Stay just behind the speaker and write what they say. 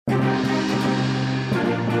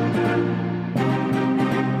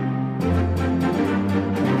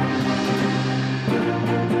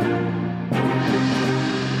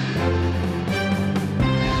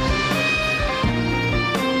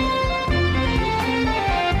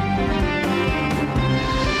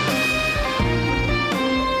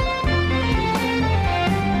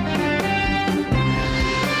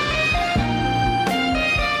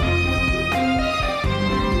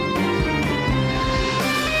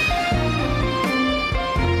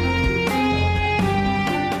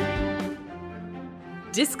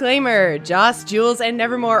Disclaimer, Joss, Jules, and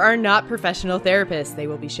Nevermore are not professional therapists. They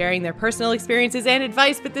will be sharing their personal experiences and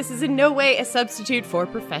advice, but this is in no way a substitute for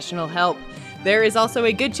professional help. There is also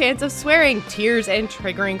a good chance of swearing, tears, and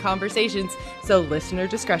triggering conversations, so listener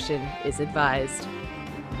discretion is advised.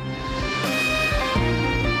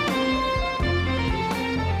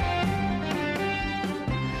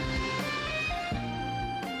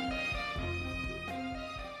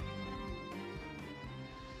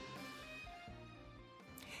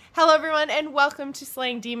 Hello, everyone, and welcome to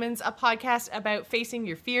Slaying Demons, a podcast about facing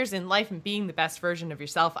your fears in life and being the best version of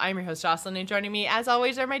yourself. I'm your host, Jocelyn, and joining me, as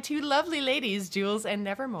always, are my two lovely ladies, Jules and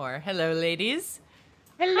Nevermore. Hello, ladies.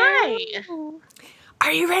 Hello. Hi.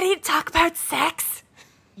 Are you ready to talk about sex?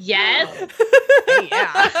 Yes.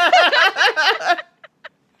 Yeah.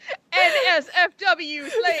 NSFW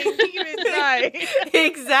Slaying Demons Night.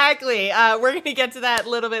 Exactly. We're going to get to that a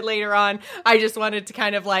little bit later on. I just wanted to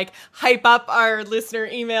kind of like hype up our listener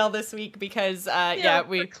email this week because,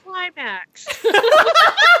 we climax.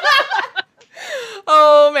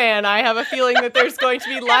 Oh man, I have a feeling that there's going to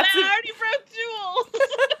be lots of. I already broke Jules.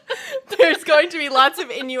 There's going to be lots of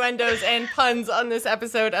innuendos and puns on this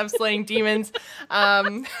episode of Slaying Demons.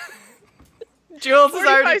 Jules is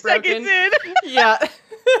already broken. 45 seconds in. Yeah.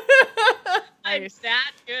 I'm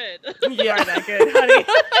that good. Yeah, that good, honey.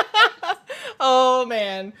 Oh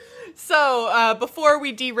man. So, before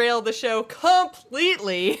we derail the show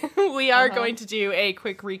completely, we are going to do a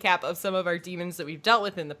quick recap of some of our demons that we've dealt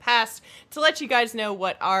with in the past to let you guys know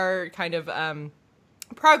what our kind of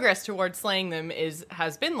progress towards slaying them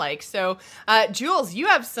has been like. So, Jules, you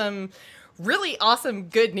have some really awesome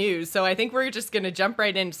good news. So I think we're just going to jump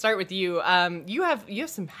right in and start with you. You have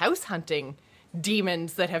some house hunting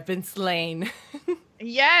demons that have been slain.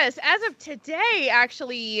 Yes, as of today,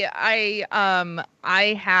 actually, I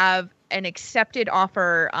have an accepted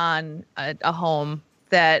offer on a home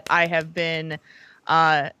that I have been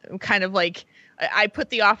kind of like, I put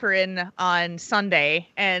the offer in on Sunday,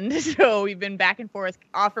 and so we've been back and forth,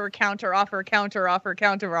 offer, counter, offer, counter, offer,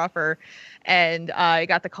 counter, offer, and I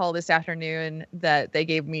got the call this afternoon that they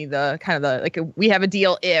gave me the kind of we have a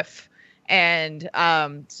deal if, and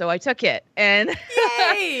so I took it, and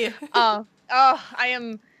Yay!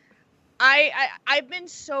 I've been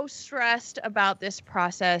so stressed about this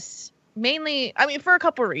process, mainly, I mean, for a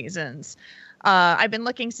couple of reasons. I've been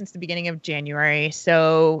looking since the beginning of January.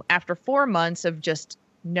 So after 4 months of just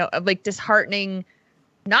disheartening,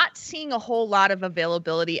 not seeing a whole lot of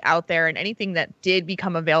availability out there, and anything that did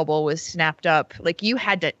become available was snapped up. Like, you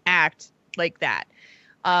had to act like that.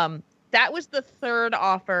 That was the third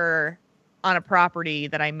offer on a property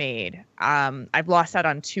that I made. I've lost out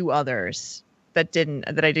on two others that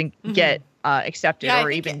I didn't get accepted or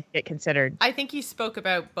even get considered. I think you spoke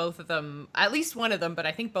about both of them, at least one of them, but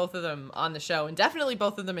I think both of them on the show, and definitely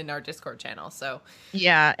both of them in our Discord channel. So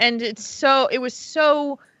yeah, and it was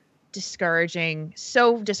so discouraging,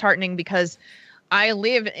 so disheartening, because I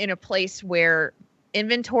live in a place where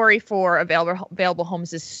inventory for available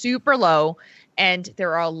homes is super low, and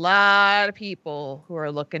there are a lot of people who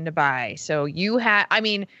are looking to buy. So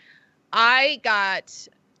I got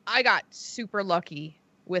super lucky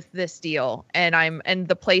with this deal, and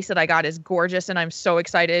the place that I got is gorgeous, and I'm so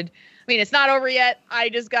excited. I mean, it's not over yet. I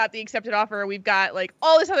just got the accepted offer. We've got like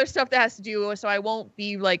all this other stuff that has to do, so I won't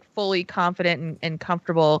be like fully confident and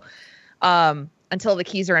comfortable until the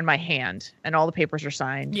keys are in my hand and all the papers are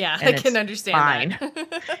signed. Yeah, I can understand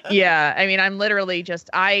that. Yeah, I mean, I'm literally just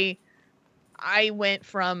I went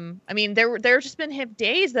from, I mean, there's just been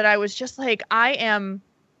days that I was just like, I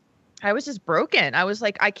was just broken. I was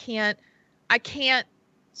like, I can't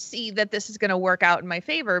see that this is going to work out in my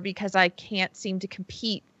favor, because I can't seem to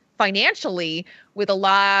compete financially with a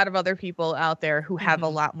lot of other people out there who have a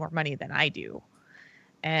lot more money than I do.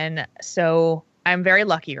 And so I'm very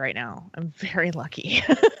lucky right now. I'm very lucky.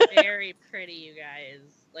 Very pretty, you guys.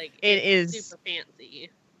 Like, it is super fancy.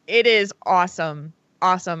 It is awesome.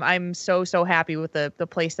 Awesome. I'm so happy with the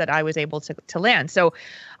place that I was able to land. So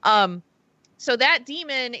So that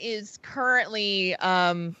demon is currently,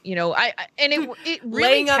 you know, and it really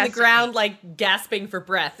laying on the tested ground, me. like gasping for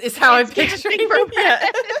breath is how I'm It's picturing gasping for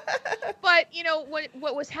it. But you know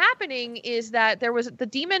what was happening is that the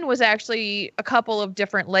demon was actually a couple of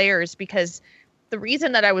different layers, because the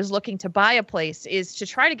reason that I was looking to buy a place is to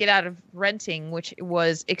try to get out of renting, which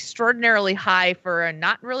was extraordinarily high for a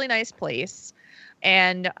not really nice place,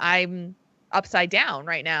 and I'm upside down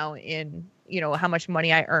right now in, you know, how much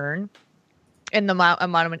money I earn and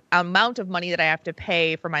the amount of money that I have to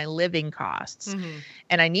pay for my living costs. Mm-hmm.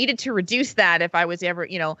 And I needed to reduce that if I was ever,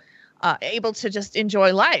 you know, able to just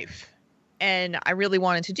enjoy life. And I really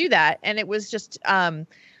wanted to do that. And it was just, I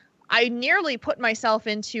nearly put myself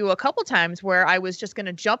into a couple times where I was just going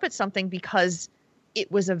to jump at something because it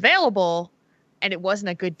was available and it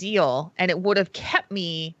wasn't a good deal. And it would have kept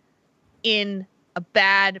me in a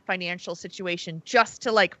bad financial situation just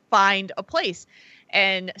to like find a place.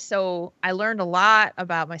 And so I learned a lot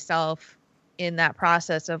about myself in that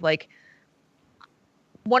process of like,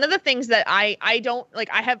 one of the things that I don't like,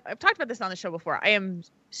 I've talked about this on the show before. I am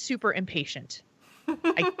super impatient.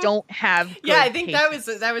 I don't have Yeah, I think patience.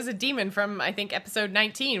 that was a demon from, I think, episode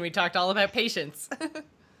 19. We talked all about patience.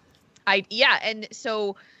 And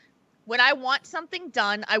so when I want something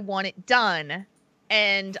done, I want it done.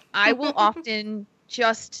 And I will often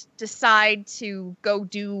just decide to go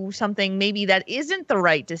do something maybe that isn't the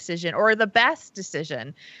right decision or the best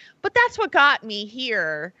decision. But that's what got me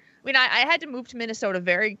here. I mean, I had to move to Minnesota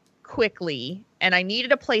very quickly, and I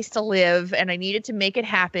needed a place to live, and I needed to make it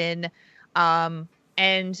happen.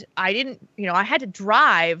 And I didn't, you know, I had to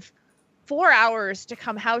drive 4 hours to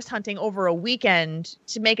come house hunting over a weekend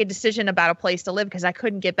to make a decision about a place to live because I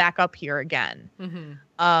couldn't get back up here again.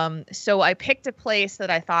 Mm-hmm. So I picked a place that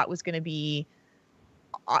I thought was going to be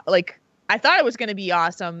I thought it was going to be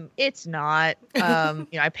awesome. It's not. You know,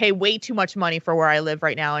 I pay way too much money for where I live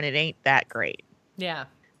right now, and it ain't that great. Yeah.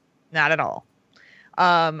 Not at all.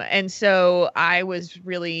 And so I was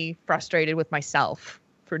really frustrated with myself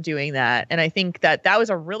for doing that. And I think that was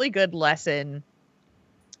a really good lesson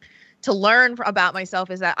to learn about myself,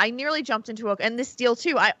 is that I nearly jumped into and this deal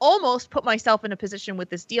too. I almost put myself in a position with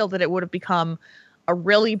this deal that it would have become a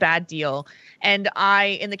really bad deal. And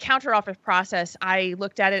in the counteroffer process, I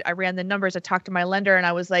looked at it, I ran the numbers, I talked to my lender, and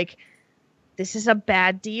I was like, this is a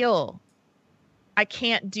bad deal. I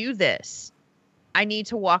can't do this. I need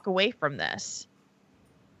to walk away from this.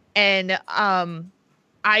 And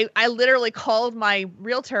I literally called my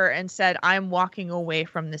realtor and said, I'm walking away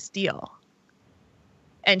from this deal.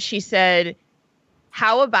 And she said,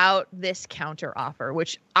 how about this counteroffer?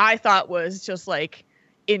 Which I thought was just like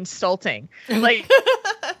insulting. Like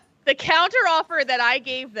the counteroffer that I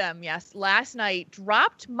gave them, last night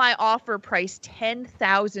dropped my offer price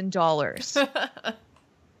 $10,000.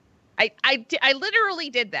 I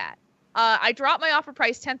literally did that. I dropped my offer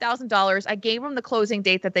price $10,000. I gave them the closing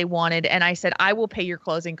date that they wanted, and I said, I will pay your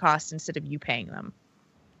closing costs instead of you paying them.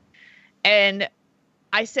 And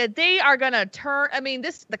I said, they are going to turn, I mean,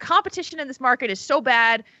 the competition in this market is so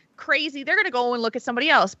bad, crazy. They're going to go and look at somebody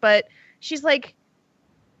else. But she's like,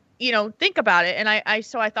 you know, think about it. And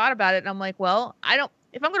so I thought about it, and I'm like, well,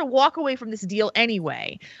 if I'm going to walk away from this deal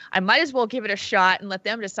anyway, I might as well give it a shot and let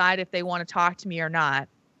them decide if they want to talk to me or not.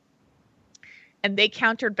 And they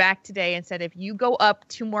countered back today and said, if you go up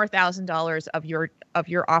 $2,000 more of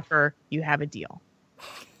your offer, you have a deal.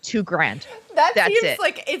 $2,000. That's seems it.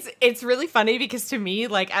 Like it's really funny, because to me,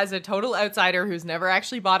 like, as a total outsider who's never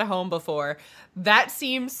actually bought a home before, that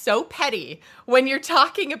seems so petty when you're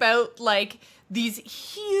talking about like these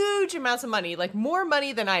huge amounts of money, like more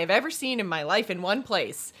money than I have ever seen in my life in one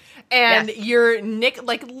place. And Yes. you're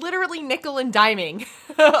literally nickel and diming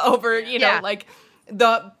over, you know, like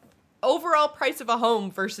the overall price of a home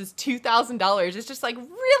versus $2,000. It's just like,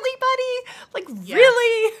 really, buddy? Like,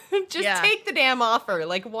 really? Just take the damn offer.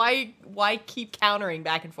 Like, why keep countering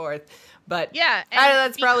back and forth? But yeah,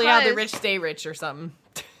 that's probably how the rich stay rich or something.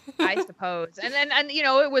 I suppose. And you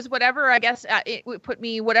know, it was whatever, I guess, it would put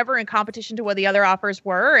me whatever in competition to what the other offers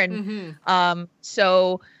were. And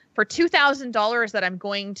so for $2,000 that I'm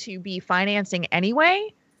going to be financing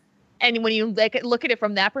anyway, and when you look at it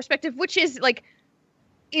from that perspective, which is like,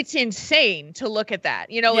 it's insane to look at that.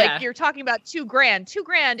 You know, like you're talking about $2,000.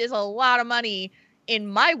 $2,000 is a lot of money in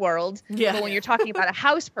my world. Yeah. But when you're talking about a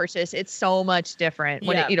house purchase, it's so much different.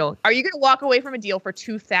 When you know, are you going to walk away from a deal for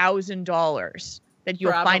 $2,000 that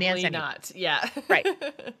you'll finance? Probably not. Yeah. Right.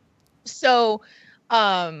 So,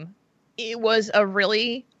 it was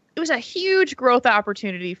a huge growth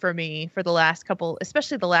opportunity for me for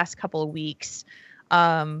especially the last couple of weeks,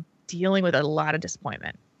 dealing with a lot of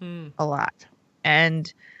disappointment, a lot.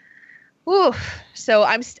 And Oof. So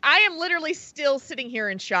I am literally still sitting here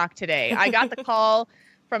in shock today. I got the call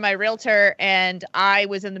from my realtor, and I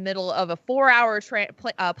was in the middle of a 4-hour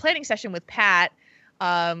planning session with Pat.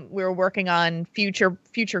 We were working on future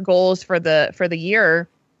goals for the year,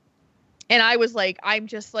 and I was like, I'm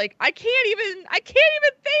just like, I can't even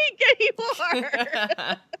think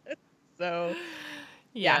anymore. So,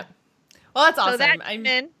 yeah. Well, that's awesome.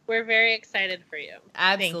 So we're very excited for you.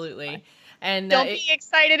 Absolutely. Thanks. And don't be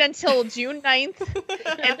excited until June 9th,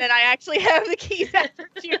 and then I actually have the keys after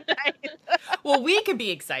June 9th. Well, we could be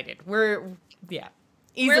excited.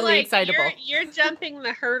 Easily excitable. You're jumping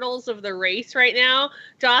the hurdles of the race right now.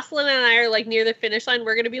 Jocelyn and I are like near the finish line.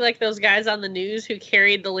 We're gonna be like those guys on the news who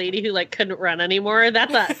carried the lady who like couldn't run anymore.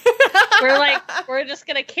 That's us. we're just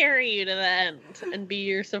gonna carry you to the end and be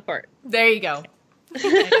your support. There you go.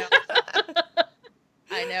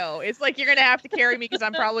 I know. It's like you're going to have to carry me because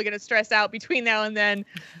I'm probably going to stress out between now and then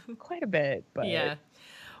quite a bit. But yeah.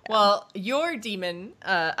 Well, your demon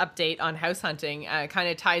update on house hunting kind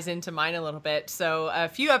of ties into mine a little bit. So a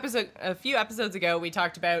few episodes ago, we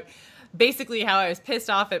talked about basically how I was pissed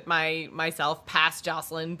off at myself past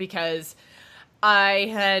Jocelyn because I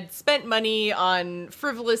had spent money on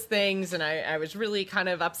frivolous things, and I was really kind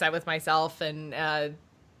of upset with myself, and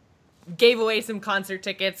gave away some concert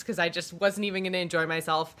tickets because I just wasn't even going to enjoy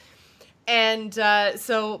myself. And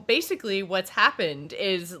so basically what's happened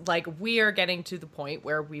is like we are getting to the point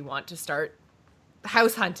where we want to start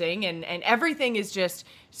house hunting, and everything is just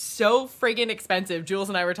so friggin' expensive. Jules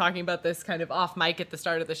and I were talking about this kind of off mic at the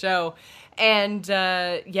start of the show. And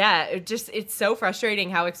it's so frustrating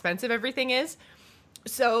how expensive everything is.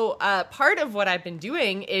 So part of what I've been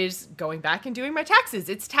doing is going back and doing my taxes.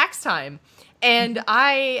 It's tax time. And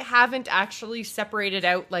I haven't actually separated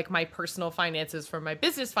out like my personal finances from my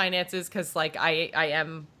business finances because like I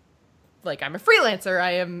am like I'm a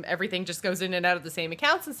freelancer. Everything just goes in and out of the same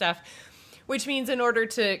accounts and stuff, which means in order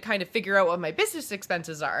to kind of figure out what my business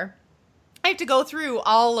expenses are, I have to go through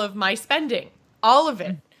all of my spending, all of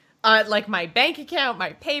it. Like my bank account,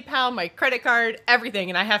 my PayPal, my credit card, everything.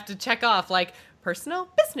 And I have to check off like personal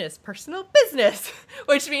business,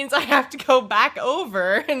 which means I have to go back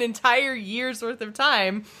over an entire year's worth of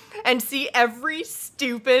time and see every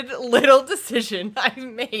stupid little decision I've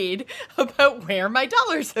made about where my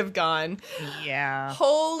dollars have gone. Yeah.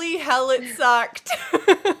 Holy hell, it sucked.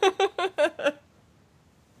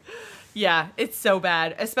 Yeah, it's so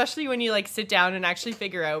bad, especially when you like sit down and actually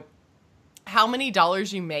figure out how many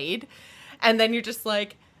dollars you made, and then you're just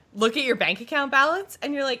like, look at your bank account balance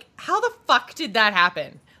and you're like, how the fuck did that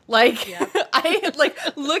happen? Like, yep. I had like,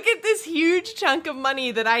 look at this huge chunk of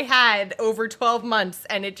money that I had over 12 months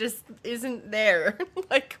and it just isn't there.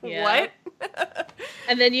 Like, yeah. What?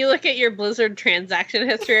 And then you look at your Blizzard transaction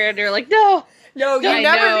history and you're like, no, you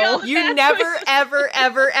never,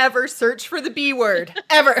 ever search for the B word.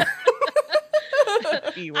 Ever.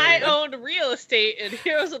 B-word. I owned real estate in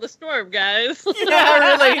Heroes of the Storm, guys. Yeah,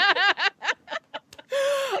 really.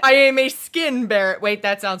 I am a skin bearer. Wait,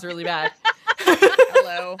 that sounds really bad.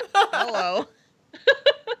 Hello.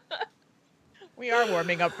 We are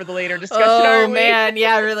warming up for the later discussion, aren't we? Man,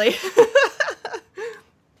 yeah, really.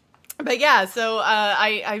 But yeah, so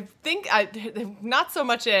I think not so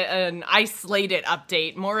much an isolated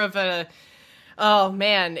update, more of a, oh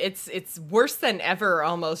man, it's worse than ever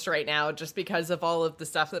almost right now just because of all of the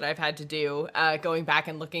stuff that I've had to do, going back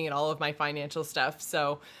and looking at all of my financial stuff.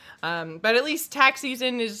 So, but at least tax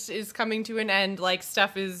season is coming to an end. Like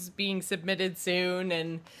stuff is being submitted soon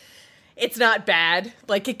and it's not bad.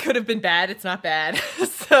 Like it could have been bad. It's not bad.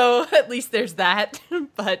 So at least there's that.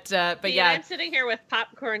 But yeah. I'm sitting here with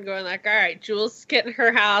popcorn going like, all right, Jules is getting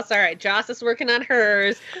her house. All right, Joss is working on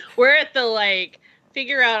hers. We're at the like,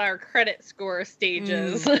 figure out our credit score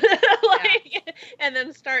stages and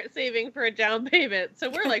then start saving for a down payment. So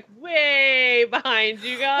we're like way behind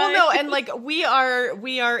you guys. Well, no, and like we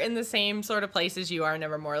are in the same sort of place as you are,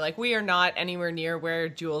 Nevermore. Like we are not anywhere near where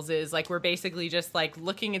Jules is. Like we're basically just like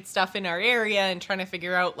looking at stuff in our area and trying to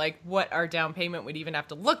figure out like what our down payment would even have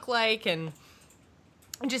to look like and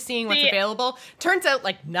just seeing what's available. Turns out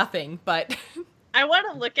like nothing, but I want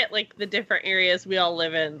to look at like the different areas we all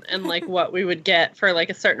live in and like what we would get for like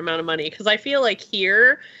a certain amount of money. Cause I feel like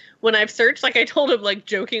here when I've searched, like I told him like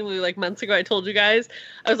jokingly, like months ago, I told you guys,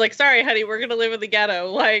 I was like, sorry, honey, we're going to live in the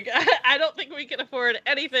ghetto. Like, I don't think we can afford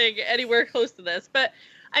anything anywhere close to this. But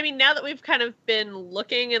I mean, now that we've kind of been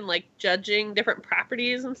looking and like judging different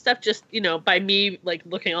properties and stuff, just, you know, by me like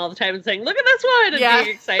looking all the time and saying, look at this one and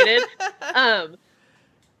being excited.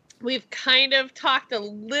 We've kind of talked a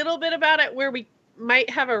little bit about it where we might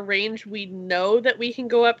have a range we know that we can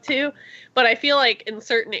go up to, but I feel like in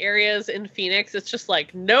certain areas in Phoenix, it's just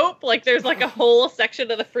like, nope. Like there's like a whole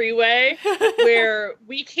section of the freeway where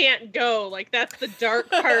we can't go. Like that's the dark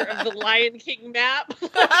part of the Lion King map.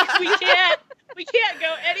 Like, we can't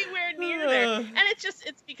go anywhere near there. And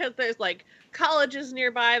it's because there's like colleges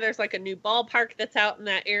nearby. There's like a new ballpark that's out in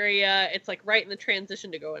that area. It's like right in the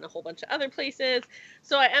transition to go in a whole bunch of other places.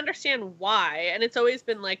 So I understand why. And it's always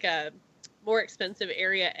been like a more expensive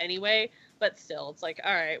area anyway, but still it's like,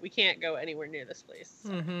 all right, we can't go anywhere near this place. So.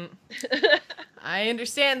 Mm-hmm. I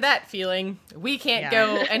understand that feeling. We can't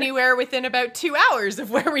go anywhere within about 2 hours of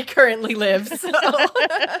where we currently live. So.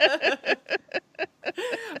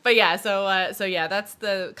 But yeah, so yeah, that's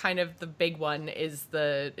the kind of the big one is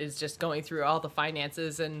just going through all the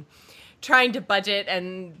finances and trying to budget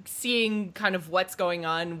and seeing kind of what's going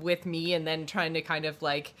on with me, and then trying to kind of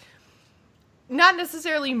like not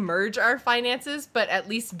necessarily merge our finances, but at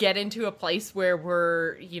least get into a place where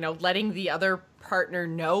we're, letting the other partner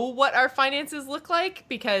know what our finances look like,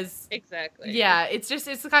 because exactly. Yeah, it's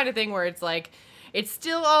the kind of thing where it's like, it's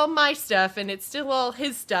still all my stuff and it's still all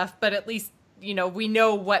his stuff, but at least, we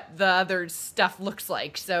know what the other stuff looks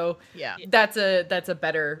like. So yeah, that's a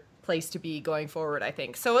better place to be going forward, I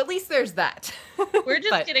think. So at least there's that. We're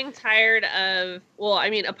just getting tired of,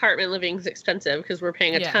 apartment living is expensive because we're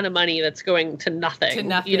paying a ton of money that's going to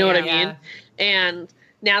nothing. You know what I mean? And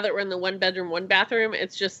now that we're in the 1 bedroom, 1 bathroom,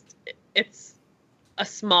 it's a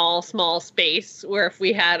small space where if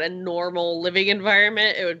we had a normal living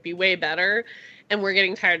environment, it would be way better. And we're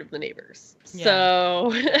getting tired of the neighbors. Yeah.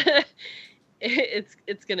 So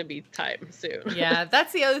it's going to be time soon. Yeah,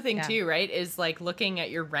 that's the other thing too, right? Is like looking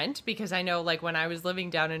at your rent, because I know like when I was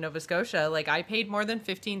living down in Nova Scotia, like I paid more than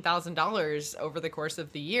 $15,000 over the course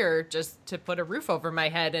of the year just to put a roof over my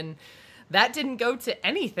head, and that didn't go to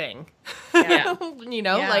anything. Yeah.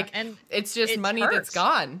 And it's just money that's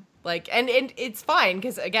gone. Like, and it's fine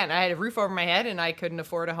because again, I had a roof over my head and I couldn't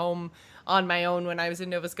afford a home on my own when I was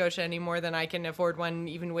in Nova Scotia any more than I can afford one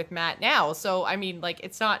even with Matt now. So, I mean, like,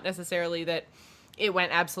 it's not necessarily that it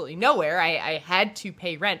went absolutely nowhere. I had to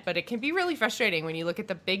pay rent, but it can be really frustrating when you look at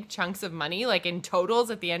the big chunks of money, like in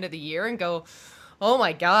totals at the end of the year, and go, oh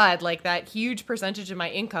my God, like that huge percentage of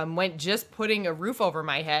my income went just putting a roof over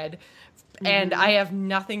my head. Mm-hmm. And I have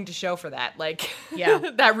nothing to show for that. Like,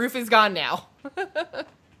 that roof is gone now.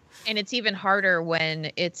 And it's even harder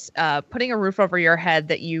when it's putting a roof over your head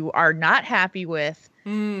that you are not happy with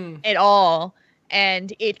at all.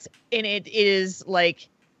 And it is like,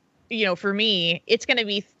 for me, it's going to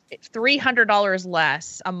be $300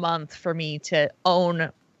 less a month for me to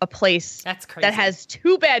own a place that's crazy, that has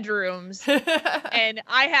 2 bedrooms. And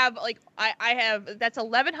I have that's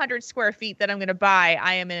 1,100 square feet that I'm going to buy.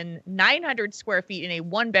 I am in 900 square feet in a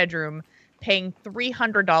 1 bedroom paying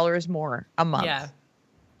 $300 more a month. Yeah.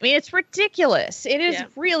 I mean, it's ridiculous. It is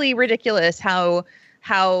really ridiculous how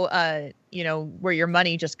where your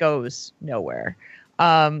money just goes nowhere.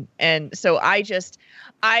 And so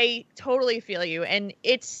I totally feel you. And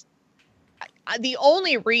it's the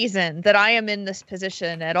only reason that I am in this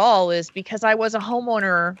position at all is because I was a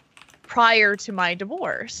homeowner prior to my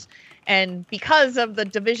divorce. And because of the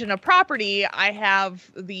division of property, I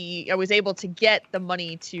was able to get the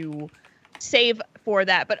money to save for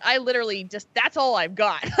that, but I literally that's all I've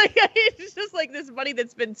got. Like, it's just like this money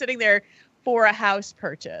that's been sitting there for a house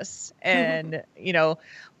purchase, and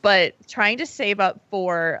but trying to save up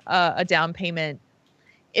for a down payment,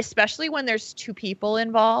 especially when there's 2 people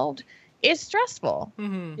involved, is stressful.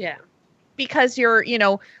 Mm-hmm. Yeah, because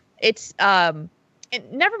it's and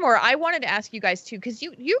Nevermore, I wanted to ask you guys too, because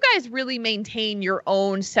you guys really maintain your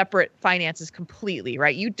own separate finances completely,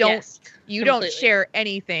 right? You don't share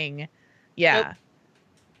anything. Yeah. Nope.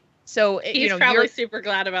 So he's probably super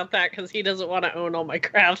glad about that because he doesn't want to own all my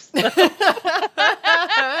crafts. So.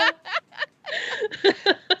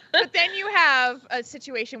 But then you have a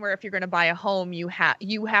situation where if you're going to buy a home, you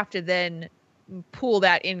have to then pool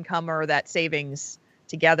that income or that savings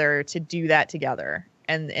together to do that together,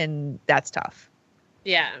 and that's tough.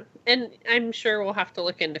 Yeah, and I'm sure we'll have to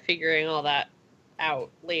look into figuring all that out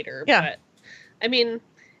later. Yeah. But I mean.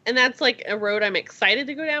 And that's like a road I'm excited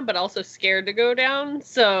to go down, but also scared to go down.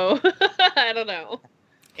 So I don't know.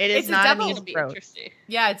 It's not an easy road. Interesting.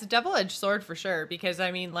 Yeah, it's a double-edged sword for sure. Because I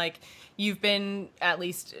mean, like, you've been, at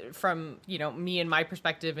least from me and my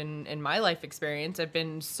perspective and my life experience, I've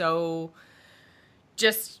been so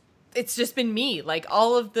it's just been me. Like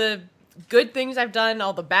all of the good things I've done,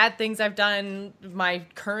 all the bad things I've done, my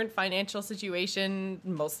current financial situation,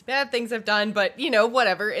 most of the bad things I've done, but, you know,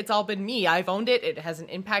 whatever. It's all been me. I've owned it. It hasn't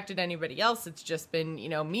impacted anybody else. It's just been, you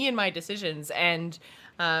know, me and my decisions. And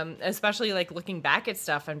especially, like, looking back at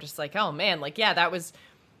stuff, I'm just like, oh, man, like, yeah, that was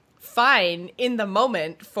fine in the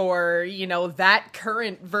moment for, you know, that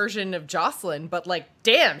current version of Jocelyn, but, like,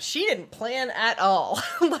 damn, she didn't plan at all.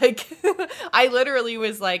 Like, I literally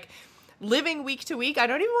was, like, living week to week. I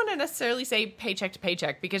don't even want to necessarily say paycheck to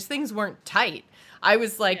paycheck because things weren't tight. I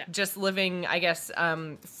was like just living, I guess,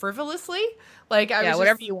 frivolously. Like I was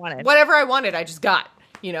whatever you wanted. Whatever I wanted, I just got,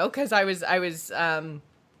 you know, because I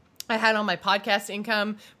had all my podcast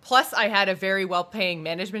income, plus I had a very well-paying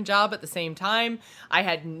management job at the same time. I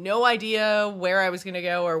had no idea where I was going to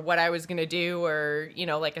go or what I was going to do, or, you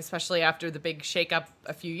know, like, especially after the big shakeup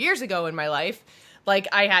a few years ago in my life. Like,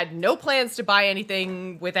 I had no plans to buy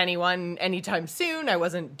anything with anyone anytime soon. I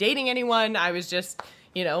wasn't dating anyone. I was just,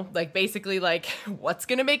 you know, like, basically, like, what's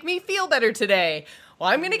going to make me feel better today? Well,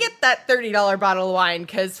 I'm going to get that $30 bottle of wine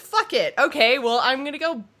because fuck it. Okay, well, I'm going to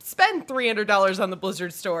go spend $300 on the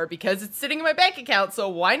Blizzard store because it's sitting in my bank account, so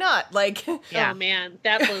why not? Like, oh man,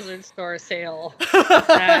 that Blizzard store sale.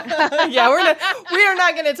 Yeah, we are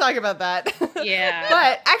not going to talk about that. Yeah.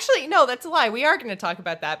 But actually, no, that's a lie. We are going to talk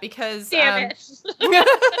about that because damn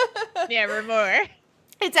it. Never more.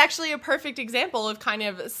 It's actually a perfect example of kind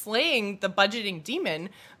of slaying the budgeting demon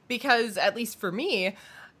because, at least for me,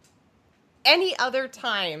 any other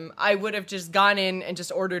time I would have just gone in and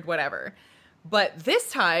just ordered whatever. But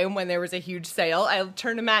this time, when there was a huge sale, I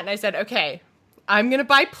turned to Matt and I said, okay, I'm going to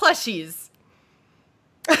buy plushies.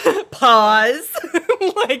 Pause.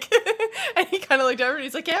 Like, and he kind of looked over and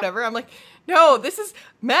he's like, yeah, whatever. I'm like, no, this is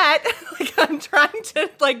Matt. Like, I'm trying to,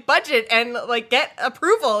 like, budget and, like, get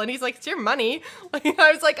approval. And he's like, it's your money. Like,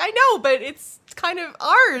 I was like, I know, but it's kind of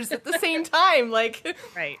ours at the same time. Like,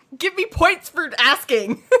 right. Give me points for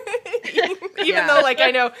asking. Even though, like,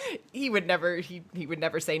 I know he would never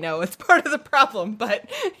say no. It's part of the problem. But,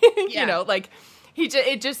 you know, like,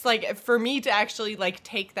 it just, like, for me to actually, like,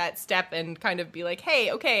 take that step and kind of be like,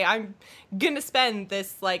 hey, okay, I'm gonna spend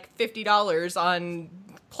this, like, $50 on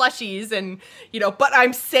plushies and, you know, but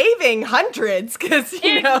I'm saving hundreds because,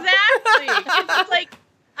 you know. Exactly. It's like,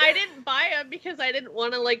 I didn't buy them because I didn't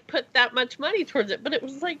want to, like, put that much money towards it, but it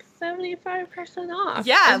was, like, 75% off.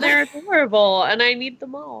 Yeah. And they're adorable, and I need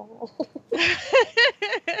them all.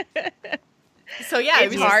 So, yeah.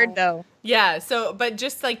 It's hard, though. Yeah, so, but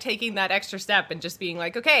just, like, taking that extra step and just being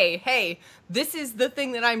like, okay, hey, this is the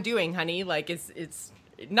thing that I'm doing, honey. Like, it's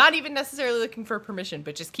not even necessarily looking for permission,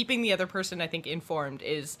 but just keeping the other person, I think, informed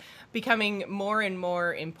is becoming more and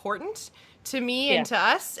more important to me and to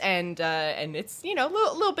us, and it's, you know,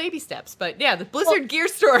 little baby steps. But, yeah, the Blizzard Gear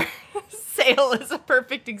Store sale is a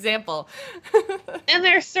perfect example. And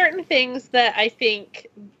there are certain things that I think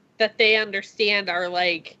that they understand are,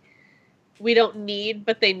 like, we don't need,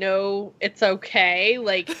 but they know it's okay.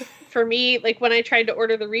 Like, for me, like, when I tried to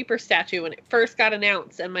order the Reaper statue when it first got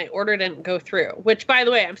announced and my order didn't go through, which, by the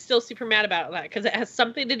way, I'm still super mad about that because it has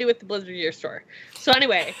something to do with the Blizzard Gear Store. So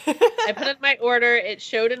anyway, I put in my order. It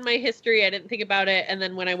showed in my history. I didn't think about it. And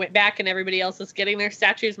then when I went back and everybody else was getting their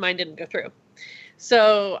statues, mine didn't go through.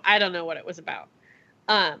 So I don't know what it was about.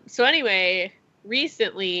 So anyway,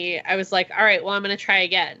 recently I was like, all right, well, I'm going to try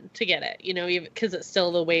again to get it, you know, because it's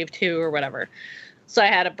still the wave 2 or whatever. So I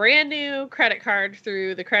had a brand new credit card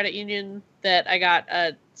through the credit union that I got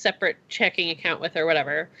a separate checking account with or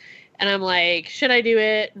whatever. And I'm like, should I do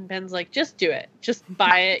it? And Ben's like, just do it. Just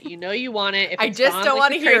buy it. You know you want it. If I just don't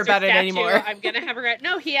want to hear about it anymore. I'm going to have regret.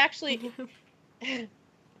 No, he's actually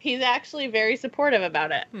very supportive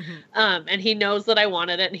about it. Mm-hmm. And he knows that I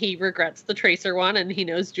wanted it, and he regrets the Tracer one, and he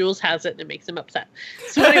knows Jules has it, and it makes him upset.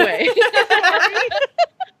 So anyway.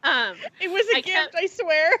 It was a gift, I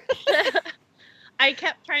swear. I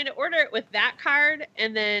kept trying to order it with that card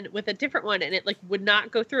and then with a different one, and it, like, would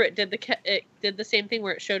not go through. It did the same thing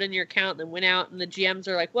where it showed in your account and then went out, and the GMs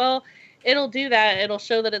are like, well, it'll do that. It'll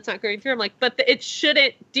show that it's not going through. I'm like, but it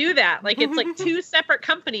shouldn't do that. Like, it's like 2 separate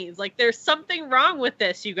companies. Like, there's something wrong with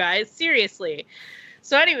this, you guys. Seriously.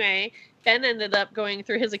 So anyway, Ben ended up going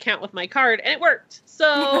through his account with my card, and it worked.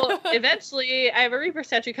 So eventually, I have a Reaper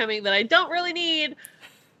statue coming that I don't really need,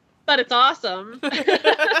 but it's awesome.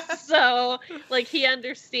 So, like, he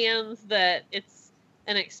understands that it's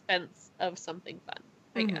an expense of something fun,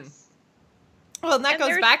 I guess. Well, and that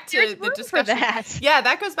goes back to the discussion. Yeah,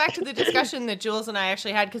 that goes back to the discussion that Jules and I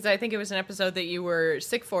actually had, because I think it was an episode that you were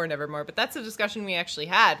sick for, Nevermore. But that's a discussion we actually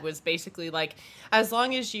had, was basically like, as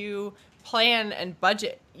long as you plan and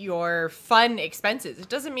budget your fun expenses. It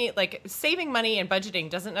doesn't mean, like, saving money and budgeting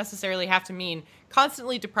doesn't necessarily have to mean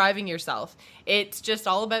constantly depriving yourself. It's just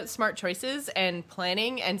all about smart choices and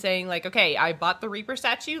planning and saying, like, okay, I bought the Reaper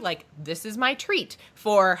statue, like, this is my treat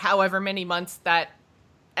for however many months that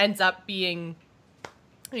ends up being,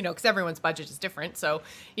 you know, because everyone's budget is different. So,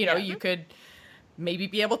 you know, you could maybe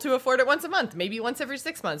be able to afford it once a month, maybe once every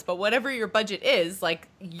 6 months, but whatever your budget is, like,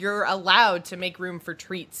 you're allowed to make room for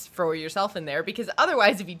treats for yourself in there, because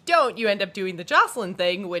otherwise, if you don't, you end up doing the Jocelyn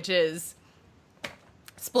thing, which is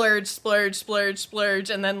splurge, splurge, splurge,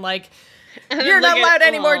 splurge, and then, like, you're not allowed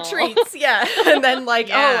any more treats. Yeah. And then, like,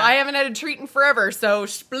 oh, I haven't had a treat in forever, so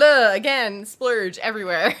again, splurge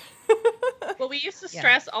everywhere. Well, we used to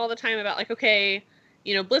stress all the time about, like, okay,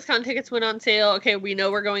 you know, BlizzCon tickets went on sale. Okay, we know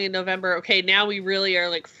we're going in November. Okay, now we really are,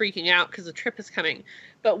 like, freaking out because the trip is coming.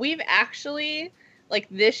 But we've actually, like,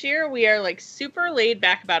 this year, we are, like, super laid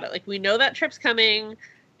back about it. Like, we know that trip's coming.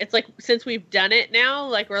 It's, like, since we've done it now,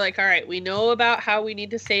 like, we're like, all right, we know about how we need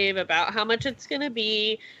to save, about how much it's going to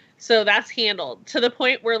be. So that's handled. To the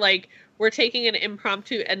point where, like, we're taking an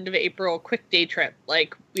impromptu end of April quick day trip.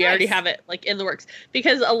 Like, we already have it, like, in the works.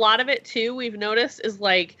 Because a lot of it, too, we've noticed is,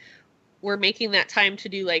 like, we're making that time to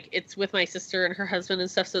do, like, it's with my sister and her husband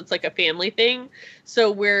and stuff, so it's like a family thing.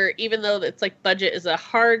 So we're, even though it's like budget is a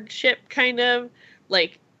hardship kind of,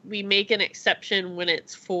 like, we make an exception when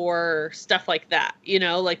it's for stuff like that, you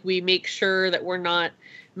know, like, we make sure that we're not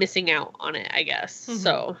missing out on it, I guess. Mm-hmm.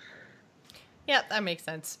 So yeah, that makes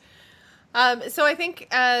sense. So I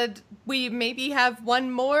think we maybe have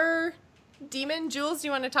one more demon. Jules, do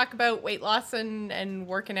you want to talk about weight loss and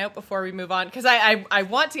working out before we move on? Because I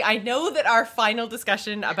want to. I know that our final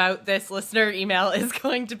discussion about this listener email is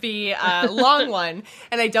going to be a long one,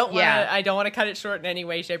 and I don't want to cut it short in any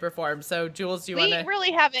way, shape, or form. So, Jules, do you want to? We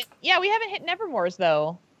really haven't. Yeah, we haven't hit Nevermore's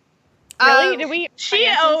though. Really? Did we? She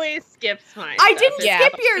always skips mine. I didn't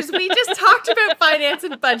skip yours. We just talked about finance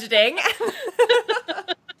and budgeting.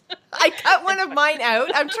 I cut one of mine out.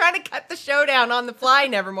 I'm trying to cut the show down on the fly,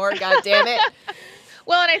 Nevermore. God damn it.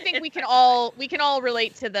 Well, and I think we can all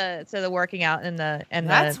relate to the working out and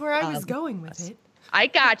that's where I was going with it. I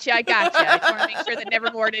gotcha. I just want to make sure that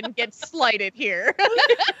Nevermore didn't get slighted here.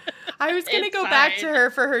 I was going to go back to her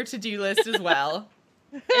for her to-do list as well.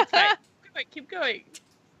 It's fine. Keep going.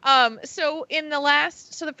 So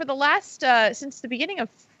for the last since the beginning of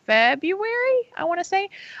February, I want to say,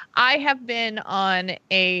 I have been on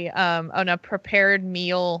a prepared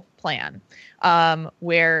meal plan,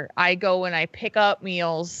 where I go and I pick up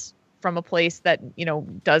meals from a place that, you know,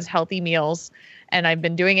 does healthy meals, and I've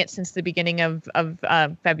been doing it since the beginning of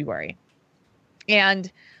February.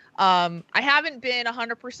 And I haven't been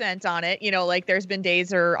 100% on it, you know, like there's been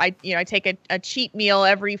days where I take a cheat meal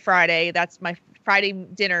every Friday. That's my Friday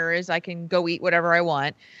dinner, is I can go eat whatever I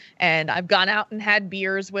want. And I've gone out and had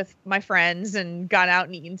beers with my friends and gone out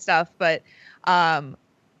and eaten stuff. But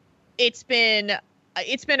it's been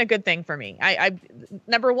a good thing for me. I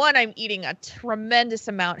number one, I'm eating a tremendous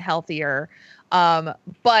amount healthier.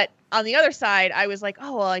 But on the other side, I was like,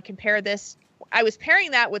 oh, well, I compare this. I was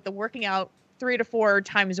pairing that with the working out 3 to 4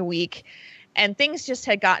 times a week. And things just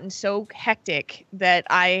had gotten so hectic that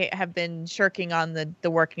I have been shirking on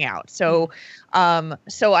the working out. So,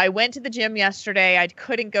 so I went to the gym yesterday. I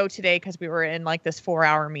couldn't go today because we were in like this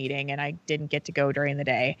 4-hour meeting and I didn't get to go during the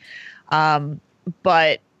day.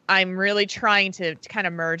 But I'm really trying to kind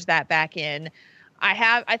of merge that back in.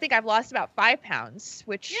 I think I've lost about 5 pounds,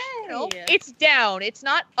 which, you know, it's down, it's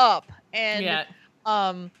not up. And,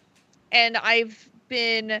 and I've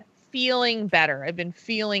been feeling better. I've been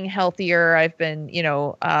feeling healthier. I've been, you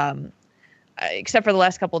know, except for the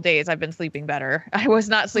last couple of days, I've been sleeping better. I was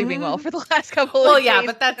not sleeping well for the last couple of days. Well, yeah,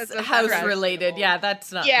 but that's house related. Yeah,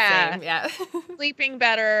 that's not the same. Yeah. Sleeping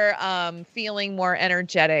better, feeling more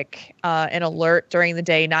energetic and alert during the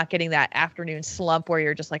day, not getting that afternoon slump where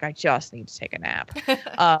you're just like, I just need to take a nap.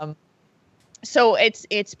 So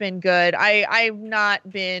it's been good. I've not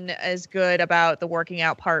been as good about the working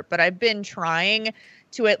out part, but I've been trying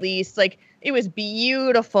to at least, like, it was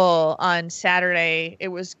beautiful on Saturday. It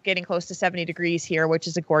was getting close to 70 degrees here, which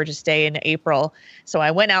is a gorgeous day in April. So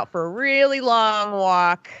I went out for a really long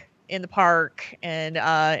walk in the park and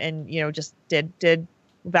you know, just did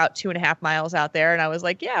about 2.5 miles out there. And I was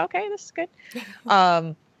like, yeah, okay, this is good.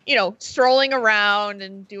 You know, strolling around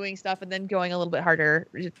and doing stuff and then going a little bit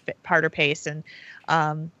harder pace. And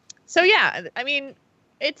so, yeah, I mean,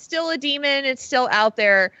 it's still a demon. It's still out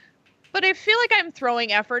there. But I feel like I'm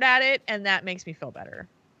throwing effort at it, and that makes me feel better.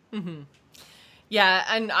 Mm-hmm. Yeah,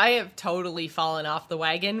 and I have totally fallen off the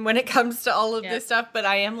wagon when it comes to all of this stuff, but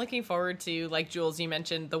I am looking forward to, like Jules, you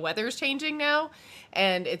mentioned, the weather's changing now,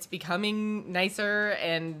 and it's becoming nicer,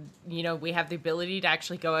 and, you know, we have the ability to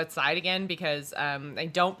actually go outside again because I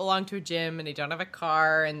don't belong to a gym, and I don't have a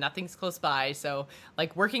car, and nothing's close by, so,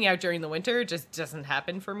 like, working out during the winter just doesn't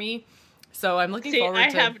happen for me. So I'm looking forward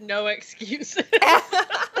to... I have no excuses.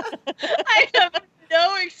 I have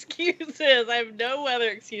no excuses. I have no weather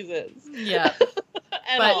excuses. Yeah.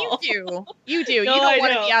 But you do. No, you don't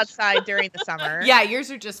want to be outside during the summer. Yeah, yours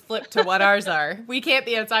are just flipped to what ours are. We can't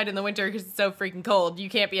be outside in the winter because it's so freaking cold. You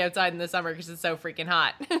can't be outside in the summer because it's so freaking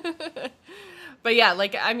hot. But yeah,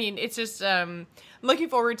 like, I mean, it's just, I'm looking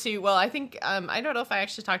forward to, well, I think, I don't know if I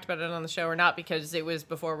actually talked about it on the show or not because it was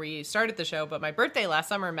before we started the show, but my birthday last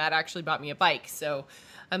summer, Matt actually bought me a bike. So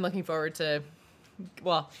I'm looking forward to,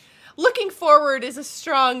 well, looking forward is a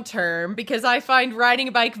strong term because I find riding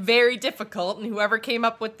a bike very difficult, and whoever came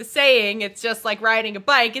up with the saying, it's just like riding a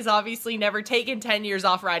bike, has obviously never taken 10 years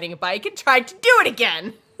off riding a bike and tried to do it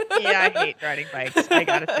again. Yeah, I hate riding bikes. I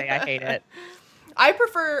gotta say, I hate it. I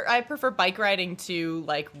prefer bike riding to,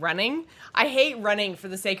 like, running. I hate running for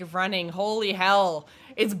the sake of running. Holy hell.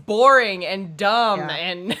 It's boring and dumb,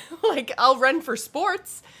 and, like, I'll run for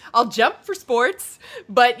sports. I'll jump for sports,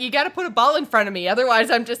 but you gotta put a ball in front of me.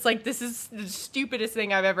 Otherwise, I'm just like, this is the stupidest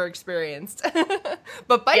thing I've ever experienced.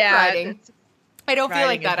 But bike riding, I don't feel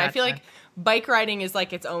like that. I feel like bike riding is,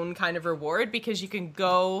 like, its own kind of reward because you can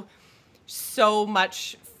go so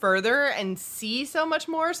much further and see so much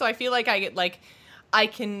more. So I feel like I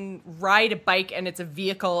can ride a bike and it's a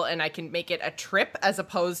vehicle and I can make it a trip as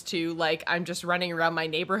opposed to, like, I'm just running around my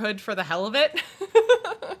neighborhood for the hell of it.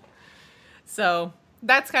 So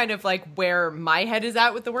that's kind of, like, where my head is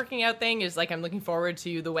at with the working out thing is, like, I'm looking forward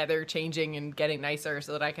to the weather changing and getting nicer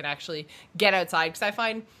so that I can actually get outside. Because I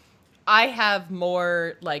find I have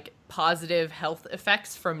more, like, positive health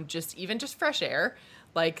effects from just fresh air.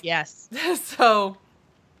 Like, yes. So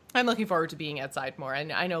I'm looking forward to being outside more.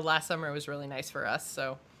 And I know last summer was really nice for us,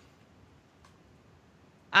 so.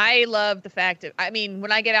 I love the fact of, I mean,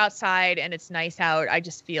 when I get outside and it's nice out, I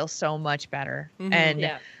just feel so much better. Mm-hmm.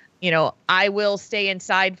 And, you know, I will stay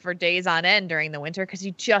inside for days on end during the winter because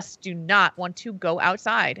you just do not want to go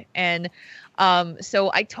outside. And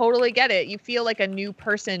so I totally get it. You feel like a new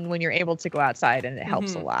person when you're able to go outside, and it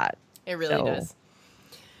helps a lot. It really does.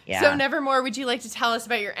 Yeah. So, Nevermore, would you like to tell us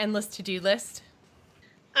about your endless to-do list?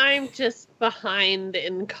 I'm just behind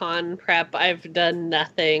in con prep. I've done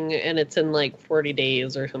nothing, and it's in like 40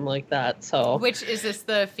 days or something like that. So, which is this,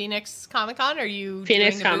 the Phoenix Comic Con? Are you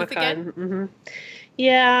Phoenix doing the Comic booth Con? again? Mm-hmm.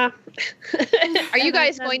 Yeah. Are you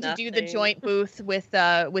guys going to do the joint booth with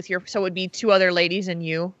your? So it would be two other ladies and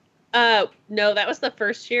you. No, that was the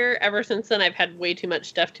first year. Ever since then, I've had way too much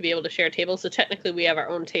stuff to be able to share tables. So technically, we have our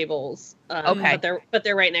own tables. Okay. But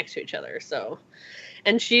they're right next to each other. So.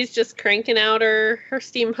 And she's just cranking out her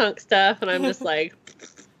steampunk stuff, and I'm just like,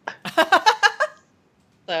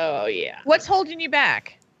 so yeah. What's holding you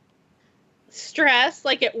back? Stress.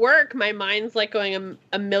 Like at work, my mind's like going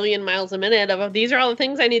a million miles a minute of these are all the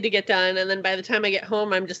things I need to get done, and then by the time I get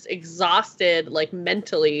home, I'm just exhausted, like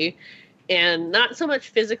mentally, and not so much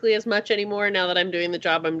physically as much anymore now that I'm doing the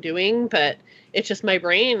job I'm doing, but it's just my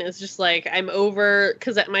brain is just like I'm over,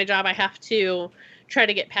 because at my job I have to try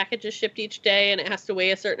to get packages shipped each day, and it has to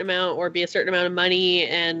weigh a certain amount or be a certain amount of money,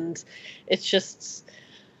 and it's just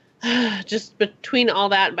between all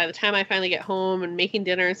that and by the time I finally get home and making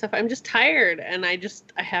dinner and stuff, I'm just tired, and I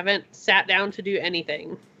haven't sat down to do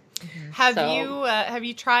anything. Have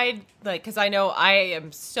you tried, like, because I know I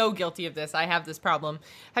am so guilty of this, I have this problem.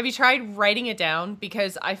 Have you tried writing it down?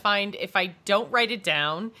 Because I find if I don't write it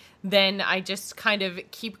down, then I just kind of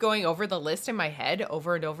keep going over the list in my head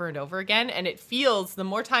over and over and over again. And it feels, the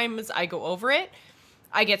more times I go over it,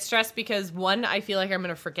 I get stressed because, one, I feel like I'm going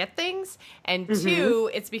to forget things. And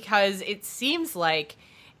two, it's because it seems like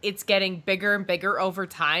it's getting bigger and bigger over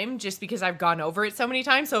time just because I've gone over it so many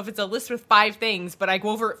times. So if it's a list with 5 things, but I go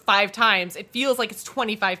over it 5 times, it feels like it's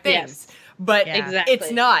 25 things. Yes. But exactly.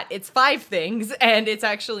 It's not. It's 5 things, and it's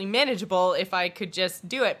actually manageable if I could just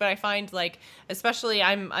do it. But I find, like, especially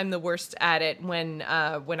I'm the worst at it when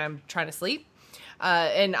I'm trying to sleep.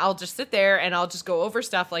 And I'll just sit there and I'll just go over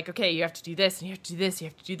stuff like, okay, you have to do this, and you have to do this, you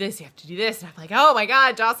have to do this, you have to do this. And I'm like, oh my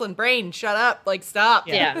God, Jocelyn, brain, shut up. Like, stop.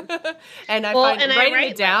 Yeah. And I find writing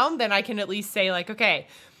it down, then I can at least say, like, okay,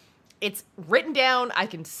 it's written down. I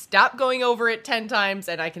can stop going over it 10 times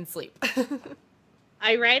and I can sleep.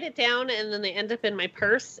 I write it down, and then they end up in my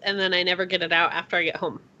purse, and then I never get it out after I get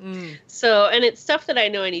home. So, and it's stuff that I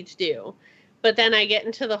know I need to do. But then I get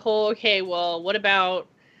into the whole, okay, well, what about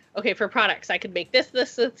okay, for products, I could make this,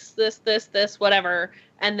 whatever.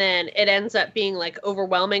 And then it ends up being like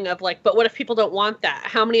overwhelming of like, but what if people don't want that?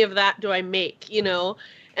 How many of that do I make? You know?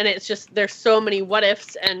 And it's just, there's so many what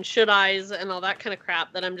ifs and should I's and all that kind of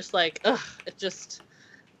crap that I'm just like, ugh, it's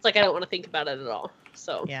like, I don't want to think about it at all.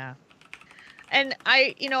 So, yeah. And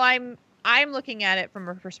I'm looking at it from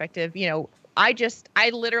a perspective, I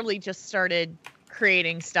literally just started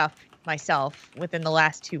creating stuff myself within the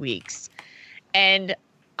last 2 weeks. And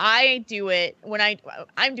I do it when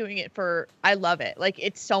I'm doing it for, I love it. Like,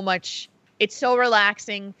 it's so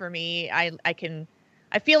relaxing for me. I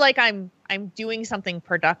feel like I'm doing something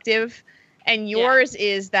productive, and yours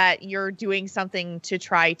is that you're doing something to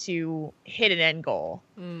try to hit an end goal.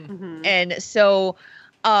 Mm-hmm. And so,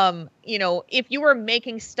 if you were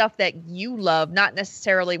making stuff that you love, not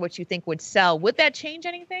necessarily what you think would sell, would that change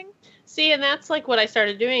anything? See, and that's like what I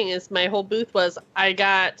started doing is my whole booth was, I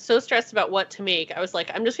got so stressed about what to make. I was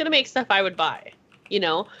like, I'm just going to make stuff I would buy,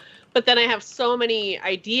 but then I have so many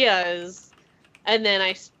ideas, and then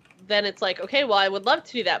it's like, okay, well, I would love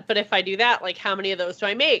to do that. But if I do that, like, how many of those do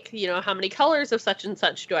I make? How many colors of such and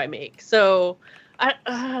such do I make? So I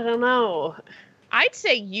don't know. I'd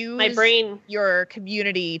say use my brain, your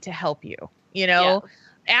community to help you,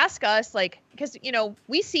 ask us, like, because,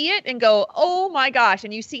 we see it and go, oh my gosh.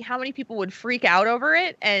 And you see how many people would freak out over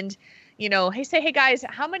it. And, hey guys,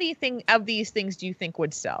 how many of these things do you think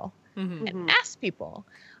would sell? Mm-hmm. And ask people.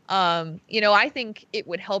 I think it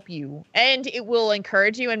would help you, and it will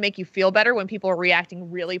encourage you and make you feel better when people are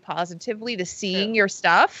reacting really positively to seeing your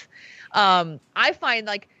stuff. I find,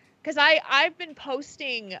 like, because I've been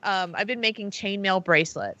posting, I've been making chainmail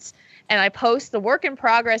bracelets, and I post the work in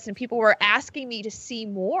progress, and people were asking me to see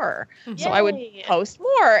more. So I would post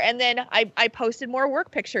more, and then I posted more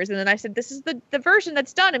work pictures, and then I said, this is the version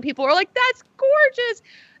that's done, and people were like, that's gorgeous.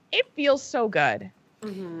 It feels so good.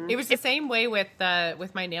 Mm-hmm. It was the same way with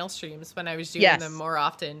my nail streams when I was doing them more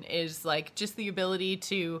often, is like just the ability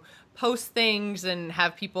to post things and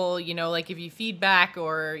have people, like give you feedback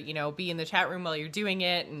or, be in the chat room while you're doing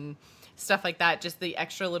it and stuff like that. Just the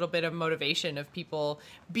extra little bit of motivation of people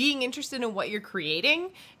being interested in what you're creating.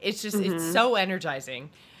 It's just, it's so energizing.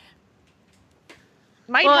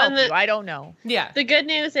 Might help you. I don't know. Yeah. The good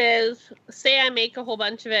news is, say I make a whole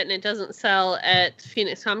bunch of it and it doesn't sell at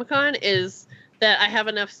Phoenix Comic Con, is that I have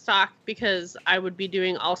enough stock, because I would be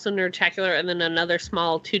doing also Nerdtacular and then another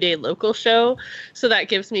small 2-day local show. So that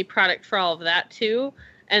gives me product for all of that too.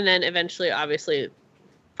 And then eventually, obviously,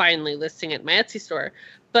 finally listing it in my Etsy store.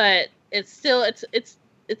 But it's still,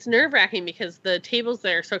 it's nerve wracking because the tables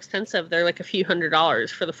there are so expensive. They're like a few $100s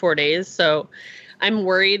for the 4 days. So I'm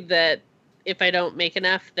worried that if I don't make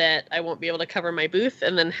enough, that I won't be able to cover my booth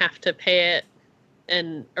and then have to pay it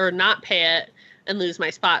or not pay it and lose my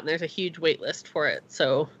spot, and there's a huge wait list for it.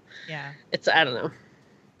 So yeah, it's, I don't know.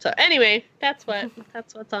 So anyway, that's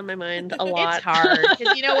what's on my mind a lot. It's hard,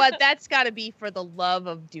 because you know what? That's got to be for the love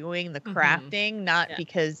of doing the crafting, not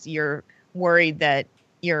because you're worried that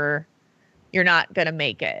you're not gonna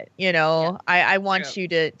make it. I want you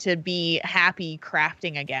to be happy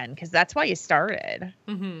crafting again, because that's why you started.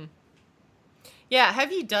 Mm-hmm. Yeah.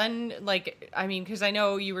 Have you done, like, because I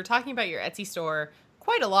know you were talking about your Etsy store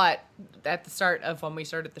quite a lot at the start of when we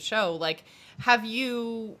started the show. Like, have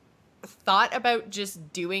you thought about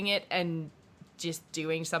just doing it and just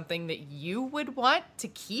doing something that you would want to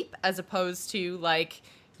keep, as opposed to like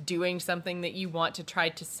doing something that you want to try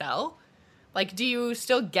to sell? Like, do you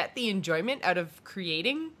still get the enjoyment out of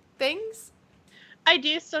creating things? I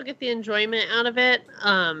do still get the enjoyment out of it.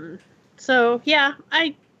 So yeah,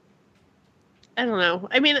 I don't know.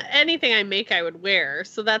 Anything I make, I would wear.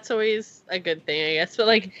 So that's always a good thing, I guess. But,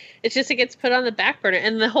 like, it's just, it gets put on the back burner.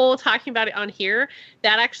 And the whole talking about it on here,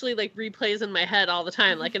 that actually, like, replays in my head all the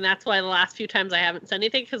time. Like, and that's why the last few times I haven't said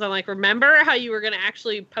anything. Because I'm like, remember how you were going to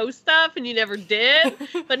actually post stuff and you never did?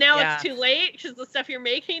 But now it's too late because the stuff you're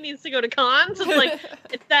making needs to go to cons. It's like,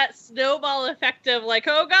 it's that snowball effect of, like,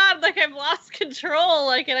 oh, God, like, I've lost control.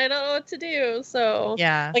 Like, and I don't know what to do. So,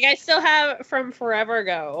 like, I still have from forever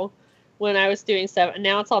ago, when I was doing stuff, and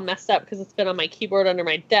now it's all messed up because it's been on my keyboard under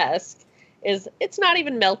my desk, it's not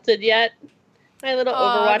even melted yet. My little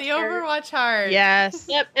Overwatch heart. Overwatch heart. Yes.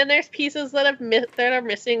 Yep, and there's pieces that are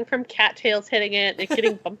missing from cattails hitting it, and it's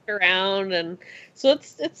getting bumped around, and so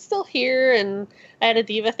it's still here, and I had a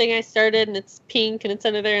Diva thing I started, and it's pink, and it's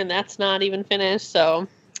under there, and that's not even finished, so,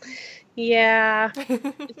 yeah.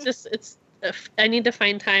 I need to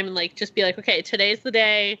find time and, like, just be like, okay, today's the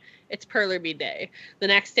day. It's Perler Bead Day. The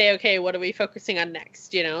next day, okay, what are we focusing on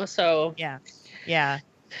next? So yeah.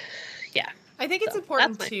 I think it's So,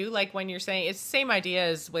 important that's too, like when you're saying it's the same idea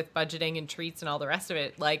as with budgeting and treats and all the rest of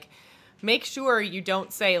it. Like, make sure you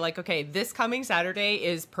don't say like, okay, this coming Saturday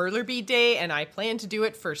is Perler Bead Day and I plan to do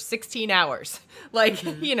it for 16 hours. Like,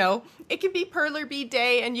 you know, it could be Perler Bead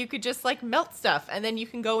Day and you could just like melt stuff and then you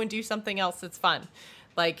can go and do something else that's fun.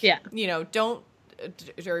 Like, you know, don't,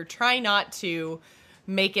 or try not to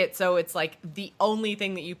make it so it's like the only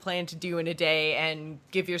thing that you plan to do in a day and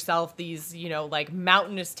give yourself these, you know, like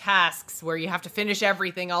mountainous tasks where you have to finish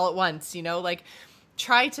everything all at once, you know, like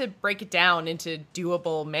try to break it down into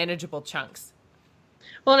doable, manageable chunks.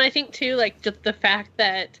 Well, and I think too, like just the fact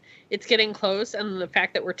that it's getting close and the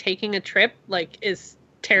fact that we're taking a trip, like, is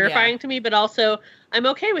terrifying to me, but also I'm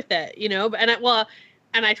okay with it, you know,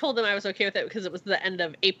 and I told them I was okay with it because it was the end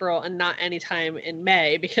of April and not any time in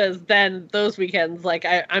May, because then those weekends, like,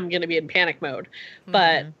 I'm going to be in panic mode.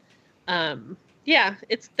 But, yeah,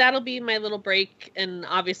 that'll be my little break. And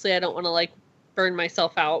obviously I don't want to, like, burn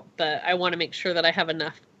myself out, but I want to make sure that I have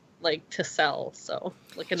enough, like, to sell. So,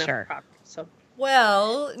 like, enough property. So.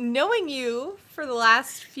 Well, knowing you for the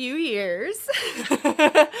last few years,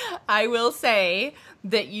 I will say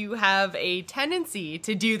that you have a tendency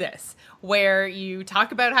to do this, where you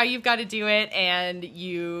talk about how you've got to do it and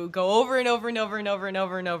you go over and over and over and over and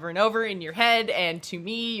over and over and over in your head and to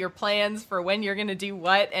me your plans for when you're going to do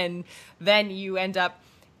what, and then you end up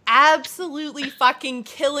absolutely fucking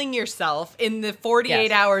killing yourself in the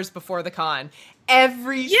 48 hours before the con.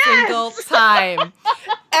 Every single time.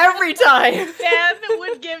 Every time. Ben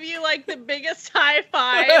would give you like the biggest high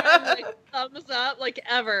five and like thumbs up like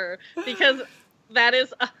ever, because that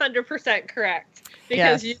is 100% correct.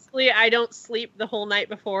 Because usually I don't sleep the whole night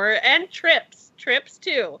before, and trips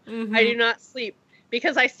too. I do not sleep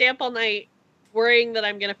because I stay up all night worrying that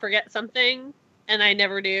I'm going to forget something, and I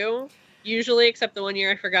never do. Usually, except the one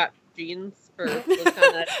year I forgot jeans.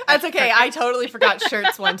 That's okay. I totally forgot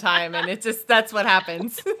shirts one time, and it's just, that's what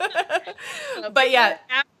happens. But yeah,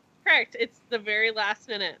 correct. It's the very last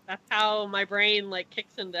minute. That's how my brain like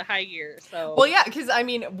kicks into high gear. So well, yeah, because I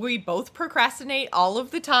mean, we both procrastinate all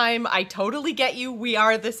of the time. I totally get you. We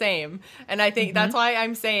are the same, and I think that's why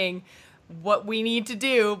I'm saying what we need to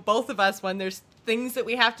do, both of us, when there's things that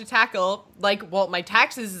we have to tackle, like, well, my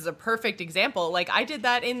taxes is a perfect example. Like, I did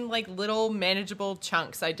that in like little manageable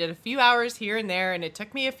chunks. I did a few hours here and there, and it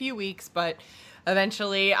took me a few weeks, but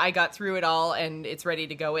eventually I got through it all and it's ready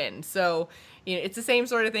to go in. So, you know, it's the same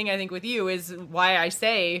sort of thing I think with you, is why I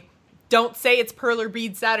say, don't say it's Perler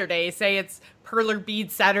Bead Saturday, say it's Perler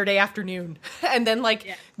Bead Saturday afternoon. And then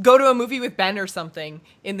like go to a movie with Ben or something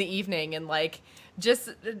in the evening, and like just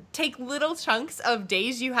take little chunks of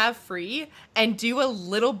days you have free and do a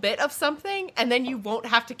little bit of something, and then you won't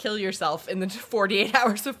have to kill yourself in the 48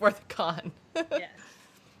 hours before the con. Yes.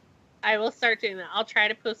 I will start doing that. I'll try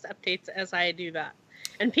to post updates as I do that.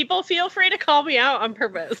 And people feel free to call me out on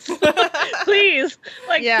purpose. Please.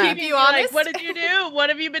 Like, keep you honest. Like, what did you do? What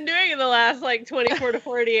have you been doing in the last, like, 24 to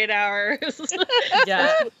 48 hours?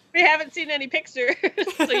 Yeah. We haven't seen any pictures.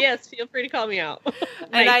 So, yes, feel free to call me out.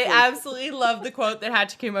 And I absolutely love the quote that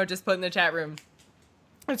Hachikumo just put in the chat room.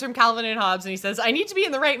 It's from Calvin and Hobbes, and he says, I need to be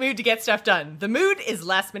in the right mood to get stuff done. The mood is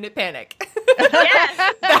last minute panic. Yes.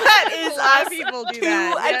 That is a lot of us people do to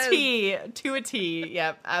that. a T. To a T.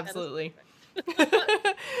 Yep, absolutely.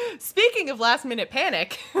 Speaking of last minute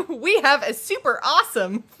panic, we have a super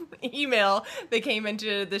awesome email that came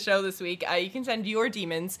into the show this week. You can send your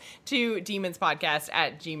demons to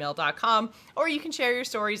demonspodcast@gmail.com, or you can share your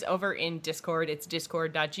stories over in Discord. It's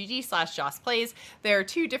discord.gg/jossplays. There are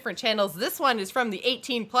two different channels. This one is from the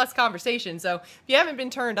 18 plus conversation, so if you haven't been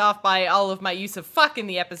turned off by all of my use of fuck in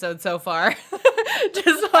the episode so far,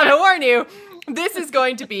 just want to warn you, this is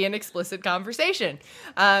going to be an explicit conversation.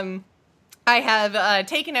 I have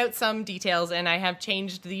taken out some details and I have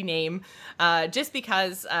changed the name just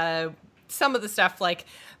because some of the stuff like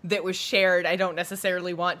that was shared I don't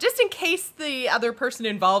necessarily want, just in case the other person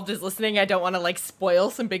involved is listening, I don't want to like spoil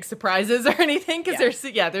some big surprises or anything, because there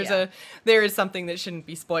is something that shouldn't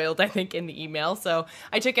be spoiled, I think, in the email. So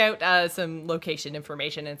I took out some location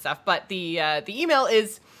information and stuff, but the email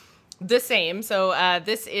is the same. So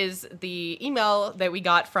this is the email that we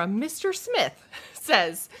got from Mr. Smith.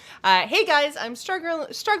 Says, hey guys, I'm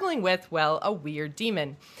struggling with, well, a weird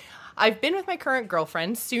demon. I've been with my current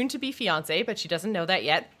girlfriend, soon to be fiance, but she doesn't know that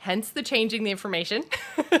yet, hence the changing the information,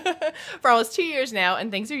 for almost 2 years now,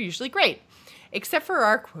 and things are usually great, except for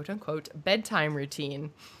our quote-unquote bedtime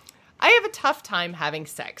routine. I have a tough time having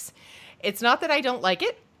sex. It's not that I don't like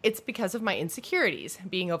it, it's because of my insecurities,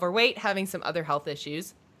 being overweight, having some other health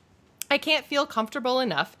issues. I can't feel comfortable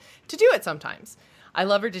enough to do it sometimes. I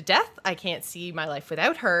love her to death. I can't see my life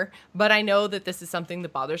without her, but I know that this is something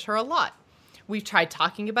that bothers her a lot. We've tried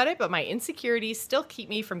talking about it, but my insecurities still keep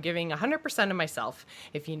me from giving 100% of myself,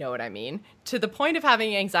 if you know what I mean, to the point of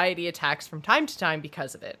having anxiety attacks from time to time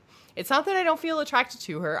because of it. It's not that I don't feel attracted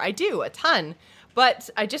to her. I do, a ton. But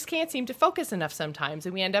I just can't seem to focus enough sometimes,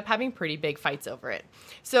 and we end up having pretty big fights over it.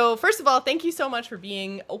 So first of all, thank you so much for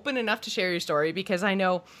being open enough to share your story, because I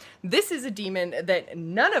know this is a demon that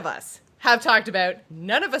none of us have talked about,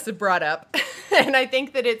 none of us have brought up. And I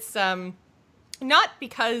think that it's not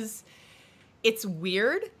because it's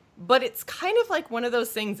weird, but it's kind of like one of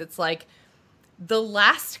those things. It's like the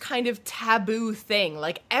last kind of taboo thing.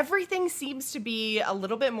 Like everything seems to be a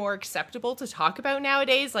little bit more acceptable to talk about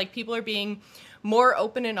nowadays. Like people are being more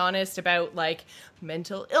open and honest about like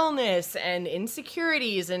mental illness and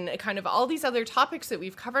insecurities and kind of all these other topics that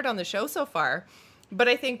we've covered on the show so far. But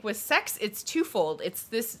I think with sex, it's twofold. It's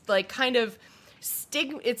this like kind of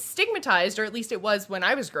it's stigmatized, or at least it was when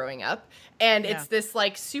I was growing up. And it's this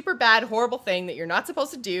like super bad, horrible thing that you're not supposed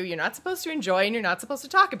to do, you're not supposed to enjoy, and you're not supposed to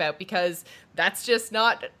talk about, because that's just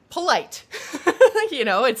not polite. You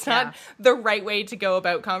know, it's not the right way to go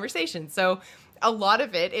about conversations. So a lot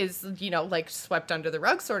of it is, you know, like swept under the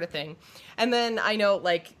rug sort of thing. And then I know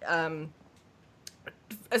like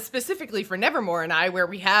specifically for Nevermore and I, where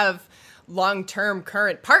we have long-term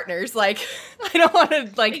current partners, like I don't want to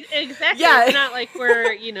like exactly. Yeah, it's not like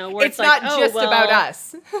we're, you know, where it's not like, just about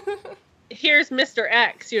us. Here's Mr.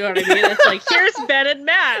 X, you know what I mean? It's like, here's Ben and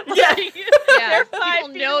Matt. Like, yeah. People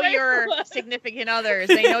know your significant others.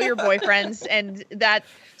 They know your boyfriends, and that.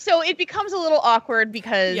 So it becomes a little awkward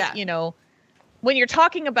because you know, when you're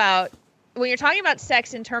talking about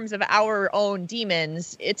sex in terms of our own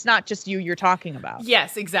demons, it's not just you're talking about.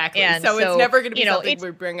 Yes, exactly. And so it's never going to be something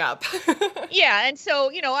we bring up. Yeah, and so,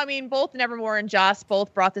 you know, I mean, both Nevermore and Joss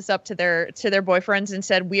both brought this up to their boyfriends and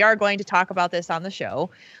said, we are going to talk about this on the show,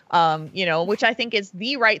 you know, which I think is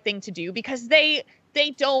the right thing to do, because they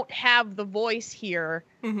don't have the voice here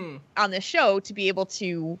on this show to be able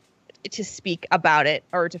to speak about it,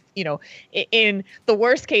 or to, you know, in the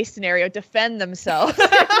worst case scenario, defend themselves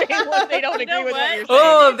if they don't agree with what you're saying.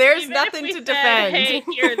 Oh, there's Even nothing to said, defend. Hey,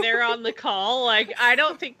 here, they're on the call. Like, I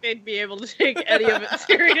don't think they'd be able to take any of it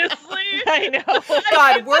seriously. I know.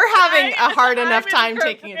 God, we're having a hard enough time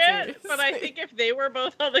taking it serious. But I think if they were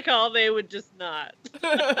both on the call, they would just not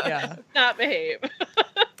behave.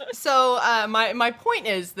 So my point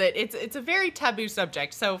is that it's a very taboo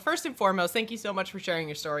subject. So first and foremost, thank you so much for sharing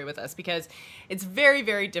your story with us, because it's very,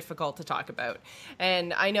 very difficult to talk about.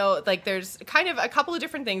 And I know like there's kind of a couple of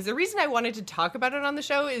different things. The reason I wanted to talk about it on the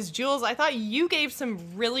show is, Jules, I thought you gave some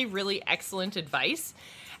really, really excellent advice.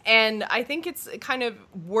 And I think it's kind of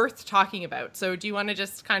worth talking about. So do you want to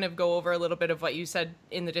just kind of go over a little bit of what you said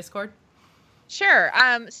in the Discord? Sure.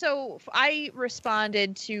 So I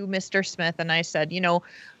responded to Mr. Smith and I said, you know,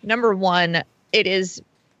 number one, it is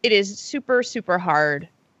super, super hard,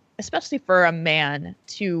 especially for a man,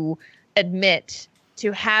 to admit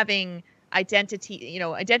to having identity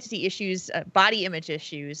issues, body image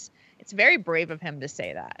issues. It's very brave of him to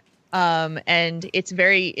say that. And it's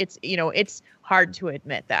hard to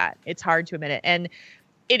admit that. It's hard to admit it. And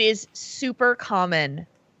it is super common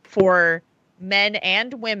for men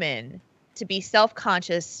and women to be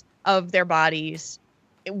self-conscious of their bodies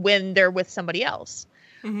when they're with somebody else.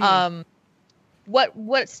 Mm-hmm.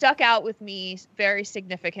 What stuck out with me very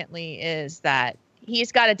significantly is that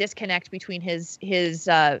he's got a disconnect between his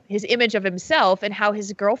image of himself and how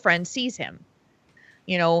his girlfriend sees him.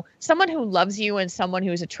 You know, someone who loves you and someone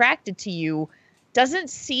who's attracted to you doesn't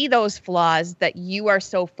see those flaws that you are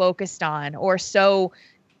so focused on or so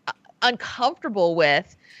uncomfortable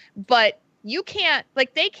with, but you can't,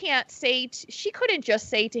 like, they can't say, she couldn't just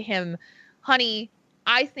say to him, honey,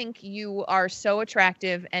 I think you are so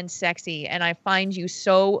attractive and sexy, and I find you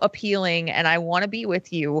so appealing, and I want to be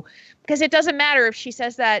with you. Because it doesn't matter if she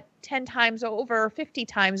says that 10 times over, 50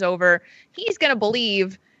 times over, he's going to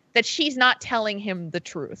believe that she's not telling him the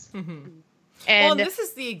truth. Mm-hmm. And this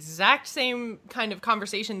is the exact same kind of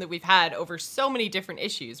conversation that we've had over so many different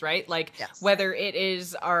issues, right? Like whether it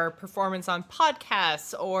is our performance on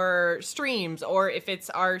podcasts or streams, or if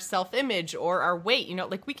it's our self-image or our weight, you know,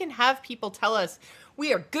 like we can have people tell us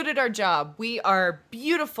we are good at our job, we are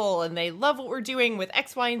beautiful, and they love what we're doing with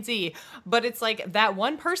X, Y, and Z. But it's like that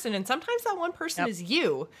one person, and sometimes that one person is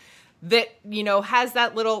you, that, you know, has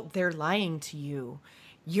that little, they're lying to you.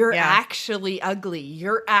 You're actually ugly.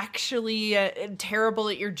 You're actually terrible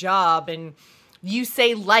at your job. And you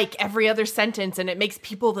say like every other sentence, and it makes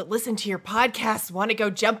people that listen to your podcast want to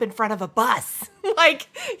go jump in front of a bus. Like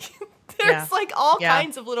there's like all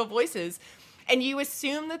kinds of little voices. And you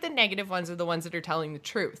assume that the negative ones are the ones that are telling the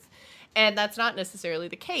truth. And that's not necessarily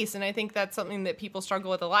the case. And I think that's something that people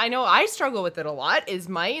struggle with a lot. I know I struggle with it a lot, is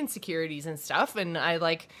my insecurities and stuff. And I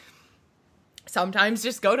like sometimes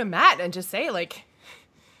just go to Matt and just say like,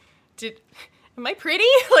 am I pretty?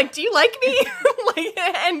 Like, do you like me? Like,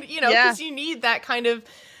 and you know, because you need that kind of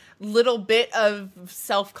little bit of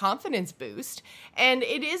self-confidence boost. And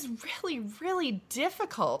it is really, really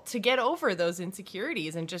difficult to get over those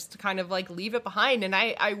insecurities and just kind of like leave it behind. And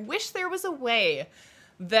I wish there was a way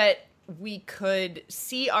that we could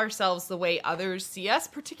see ourselves the way others see us,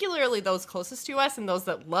 particularly those closest to us and those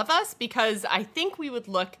that love us, because I think we would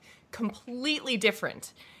look completely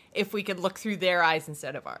different if we could look through their eyes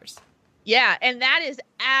instead of ours. Yeah, and that is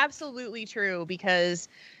absolutely true because,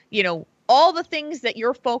 you know, all the things that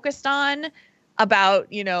you're focused on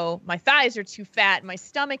about, you know, my thighs are too fat, my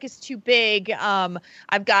stomach is too big,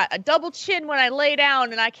 I've got a double chin when I lay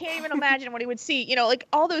down and I can't even imagine what he would see, you know, like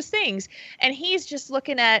all those things. And he's just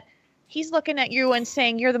looking at you and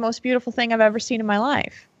saying, you're the most beautiful thing I've ever seen in my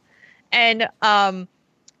life. And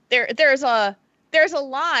there's a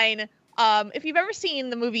line, if you've ever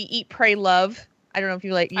seen the movie Eat, Pray, Love, I don't know if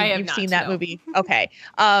you've seen that movie. Okay.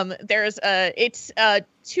 It's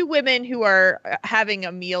two women who are having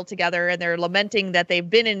a meal together and they're lamenting that they've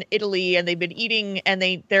been in Italy and they've been eating and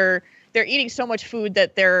they're eating so much food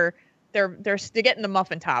that they're getting the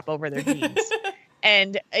muffin top over their jeans.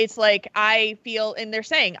 And it's like, they're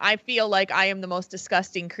saying, I feel like I am the most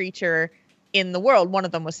disgusting creature in the world. One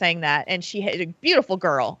of them was saying that, and she had a beautiful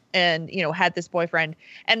girl and, you know, had this boyfriend.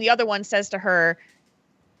 And the other one says to her,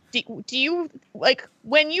 do you, like,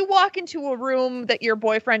 when you walk into a room that your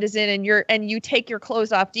boyfriend is in and you take your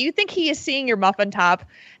clothes off, do you think he is seeing your muffin top?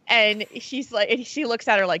 And she's like, and she looks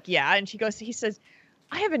at her like, yeah. And he says,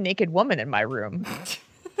 I have a naked woman in my room.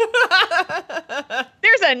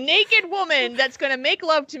 There's a naked woman that's going to make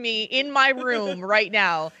love to me in my room right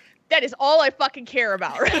now. That is all I fucking care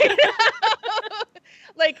about right now.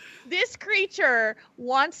 Like, this creature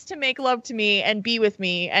wants to make love to me and be with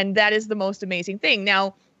me. And that is the most amazing thing.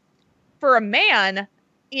 Now, for a man,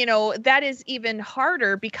 you know, that is even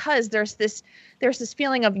harder because there's this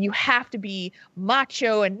feeling of you have to be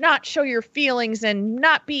macho and not show your feelings and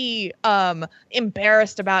not be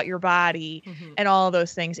embarrassed about your body and all of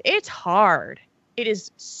those things. It's hard. It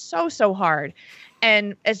is so, so hard.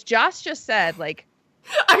 And as Joss just said, like,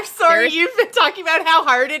 I'm sorry, you've been talking about how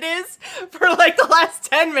hard it is for like the last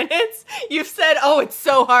 10 minutes. You've said, oh, it's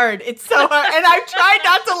so hard. It's so hard. And I've tried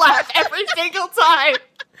not to laugh every single time.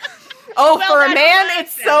 Oh, well, for a man,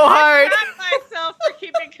 it's so hard. I'm proud of myself for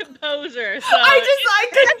keeping composure. So. I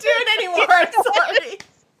couldn't do it anymore. I'm sorry.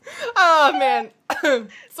 Oh, man.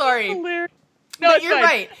 Sorry. No, but you're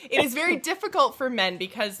right. It is very difficult for men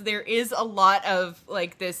because there is a lot of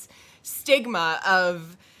like this stigma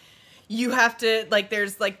of you have to, like,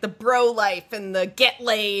 there's like the bro life and the get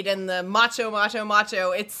laid and the macho.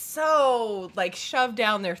 It's so like shoved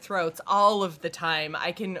down their throats all of the time.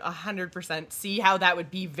 I can 100% see how that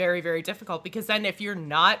would be very, very difficult because then if you're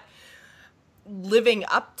not living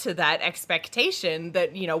up to that expectation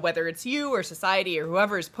that, you know, whether it's you or society or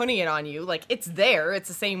whoever is putting it on you, like it's there. It's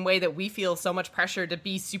the same way that we feel so much pressure to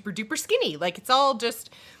be super duper skinny. Like it's all just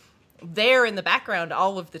there in the background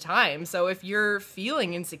all of the time. So if you're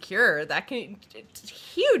feeling insecure, that can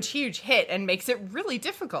huge hit and makes it really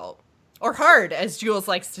difficult or hard, as Jules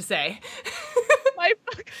likes to say.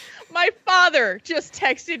 My father just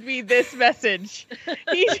texted me this message.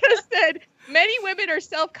 He just said, many women are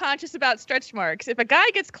self-conscious about stretch marks. If a guy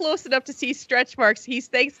gets close enough to see stretch marks, he's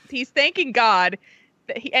thanking God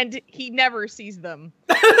that he never sees them.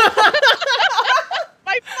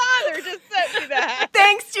 My father just sent me that.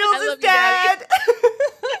 Thanks, Jules' dad.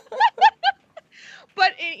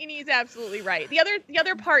 But and he's absolutely right. The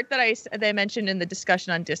other part that I mentioned in the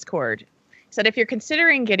discussion on Discord said if you're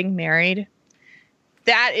considering getting married,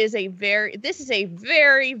 this is a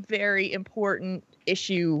very, very important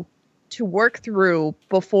issue to work through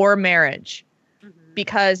before marriage,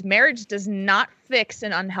 because marriage does not fix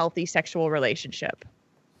an unhealthy sexual relationship.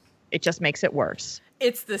 It just makes it worse.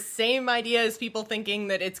 It's the same idea as people thinking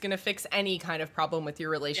that it's going to fix any kind of problem with your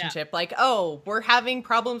relationship. Yeah. Like, oh, we're having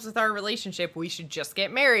problems with our relationship. We should just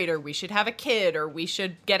get married, or we should have a kid, or we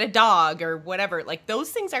should get a dog, or whatever. Like, those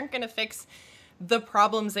things aren't going to fix the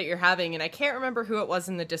problems that you're having. And I can't remember who it was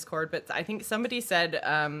in the Discord, but I think somebody said,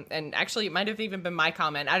 and actually it might have even been my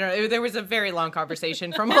comment. I don't know. There was a very long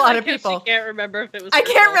conversation from a lot of people. I can't remember if it was. I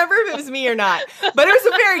can't remember if it was me or not, but it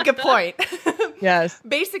was a very good point. Yes.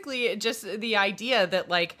 Basically, just the idea that,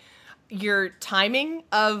 like, your timing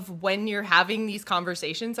of when you're having these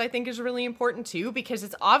conversations, I think, is really important too, because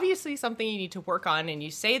it's obviously something you need to work on. And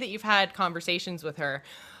you say that you've had conversations with her,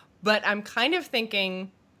 but I'm kind of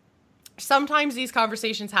thinking sometimes these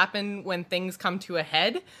conversations happen when things come to a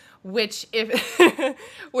head, which if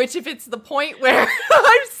it's the point where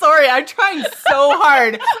I'm sorry, I'm trying so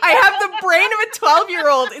hard. I have the brain of a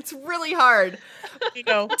 12-year-old. It's really hard. You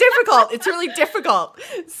know. Difficult. It's really difficult.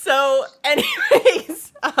 So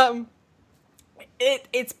anyways,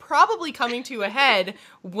 it's probably coming to a head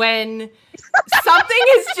when something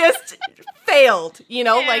has just failed,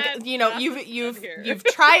 you've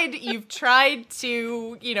tried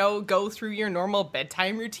to, go through your normal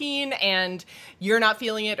bedtime routine and you're not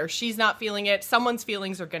feeling it or she's not feeling it. Someone's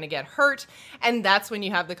feelings are going to get hurt. And that's when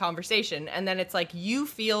you have the conversation. And then it's like, you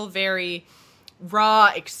feel very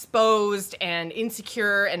raw, exposed, and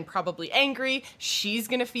insecure, and probably angry. She's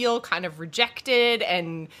gonna feel kind of rejected,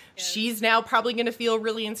 and she's now probably gonna feel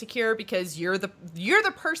really insecure because you're the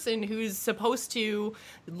person who's supposed to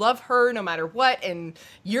love her no matter what, and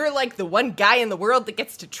you're like the one guy in the world that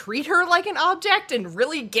gets to treat her like an object and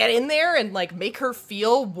really get in there and like make her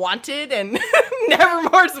feel wanted. And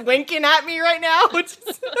Nevermore's winking at me right now, which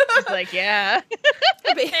is He's like, yeah.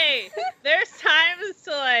 Hey, there's times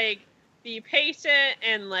to like be patient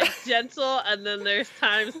and like gentle, and then there's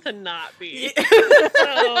times to not be.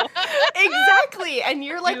 So, exactly, and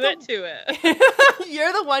you're like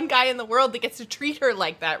you're the one guy in the world that gets to treat her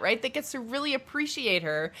like that, right? That gets to really appreciate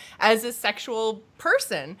her as a sexual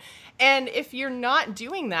person. And if you're not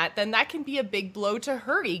doing that, then that can be a big blow to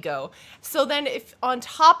her ego. So then if on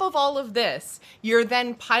top of all of this, you're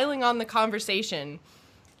then piling on the conversation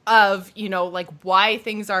of, like why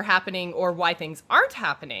things are happening or why things aren't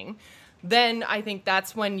happening, then I think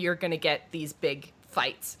that's when you're going to get these big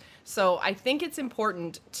fights. So I think it's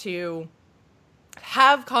important to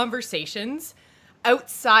have conversations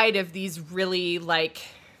outside of these really like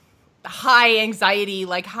high anxiety,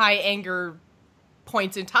 like high anger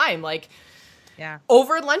points in time. Like, yeah,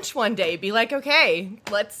 over lunch one day, be like, okay,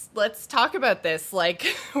 let's talk about this.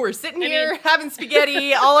 Like, we're sitting here having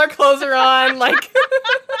spaghetti, all our clothes are on, like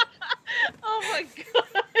oh my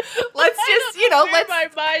god. Let's just, my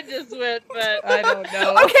mind just went, but I don't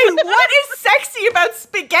know. Okay, what is sexy about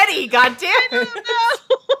spaghetti? Goddamn. I don't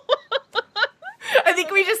know. I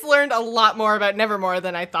think we just learned a lot more about Nevermore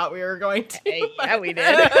than I thought we were going to. Yeah, we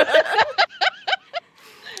did.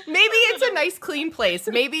 Maybe it's a nice, clean place.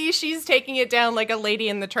 Maybe she's taking it down like a Lady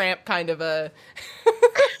and the Tramp kind of a...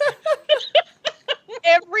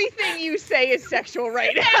 Everything you say is sexual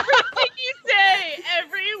right now. Everything you say,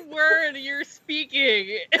 every word you're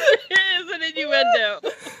speaking is an innuendo.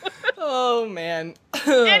 Oh, man.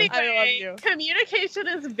 Anyway, I love you. Communication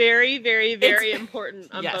is very, very, very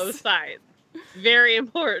important on both sides. Very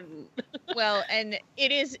important. Well, and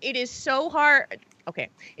it is so hard. Okay,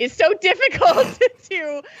 it's so difficult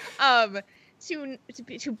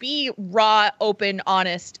to be raw, open,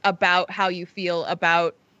 honest about how you feel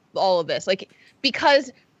about all of this. Like,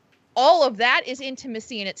 because all of that is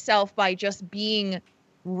intimacy in itself by just being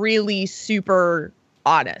really super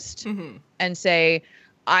honest and say,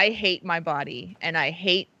 I hate my body and I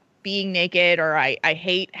hate being naked, or I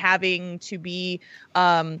hate having to be,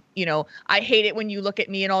 I hate it when you look at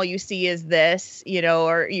me and all you see is this,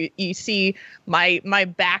 or you see my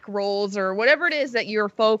back rolls or whatever it is that you're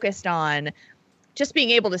focused on. Just being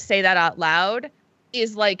able to say that out loud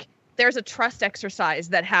is like, there's a trust exercise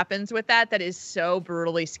that happens with that is so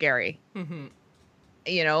brutally scary.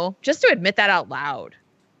 Just to admit that out loud.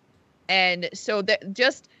 And so that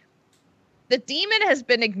just the demon has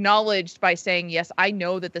been acknowledged by saying, yes, I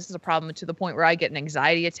know that this is a problem, to the point where I get an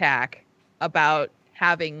anxiety attack about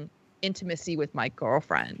having intimacy with my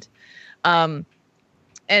girlfriend. And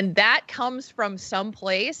that comes from some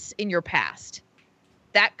place in your past.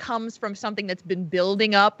 That comes from something that's been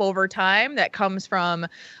building up over time. That comes from,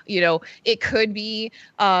 it could be,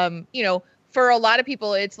 for a lot of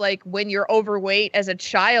people, it's like when you're overweight as a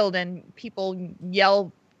child and people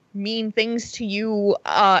yell mean things to you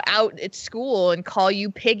out at school and call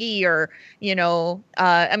you piggy, or,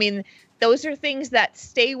 those are things that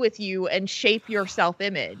stay with you and shape your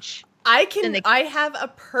self-image. I have a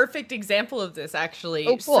perfect example of this, actually.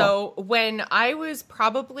 Oh, cool. So when I was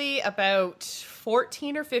probably about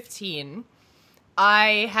 14 or 15,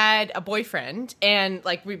 I had a boyfriend, and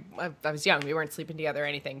like I was young, we weren't sleeping together or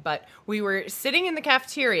anything, but we were sitting in the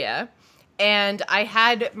cafeteria, and I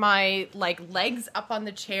had my legs up on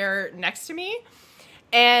the chair next to me.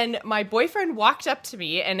 And my boyfriend walked up to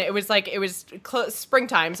me, and it was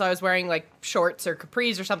springtime, so I was wearing like shorts or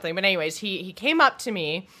capris or something. But anyways, he came up to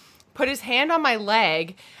me put his hand on my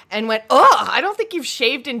leg and went, "Ugh, I don't think you've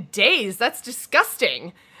shaved in days. That's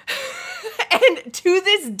disgusting." And to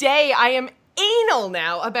this day, I am anal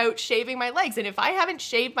now about shaving my legs. And if I haven't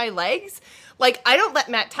shaved my legs, like, I don't let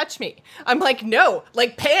Matt touch me. I'm like, no,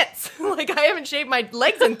 like pants. Like, I haven't shaved my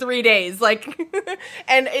legs in 3 days. Like,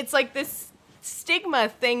 and it's like this stigma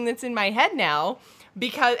thing that's in my head now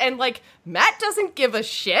because, and like, Matt doesn't give a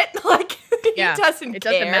shit. Like, Yeah, he doesn't it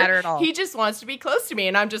care. doesn't matter at all. He just wants to be close to me.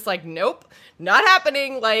 And I'm just like, nope, not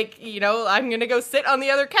happening. Like, you know, I'm going to go sit on the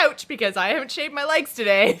other couch because I haven't shaved my legs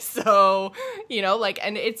today. So, you know, like,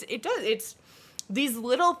 and it's these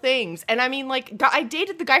little things. And I mean, like, I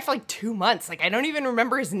dated the guy for like 2 months. Like, I don't even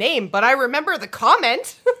remember his name, but I remember the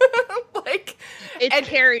comment. Like, It's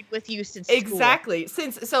carried with you since school. exactly.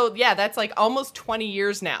 So yeah, that's like almost 20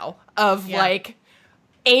 years now of Yeah. like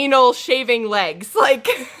anal shaving legs. Like,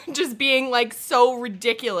 just being like so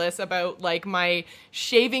ridiculous about like my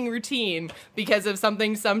shaving routine because of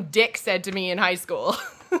something some dick said to me in high school.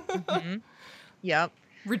 Yep.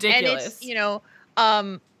 Ridiculous.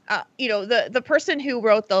 And it's, the person who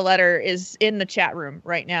wrote the letter is in the chat room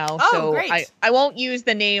right now. Oh, so great. I won't use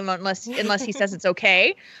the name unless he says it's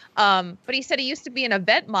okay. But he said he used to be an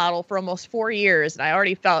event model for almost 4 years, and I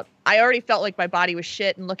already felt like my body was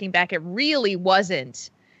shit, and looking back, it really wasn't.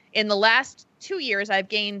 In the last 2 years, I've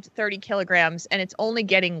gained 30 kilograms, and it's only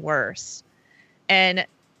getting worse. And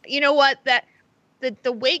you know what? That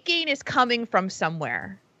the weight gain is coming from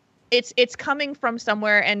somewhere. It's coming from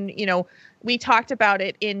somewhere, and we talked about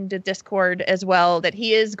it in the Discord as well, that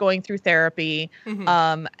he is going through therapy.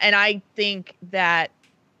 Mhm. And I think that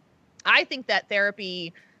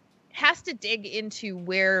therapy has to dig into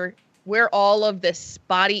where all of this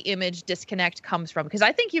body image disconnect comes from. Because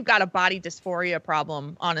I think you've got a body dysphoria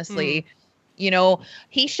problem, honestly.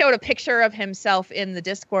 He showed a picture of himself in the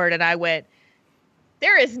Discord, and I went,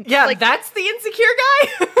 there is that's the insecure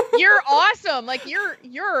guy. you're awesome. Like,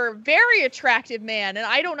 you're a very attractive man, and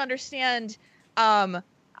I don't understand.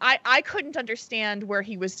 I couldn't understand where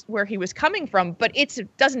he was coming from, but it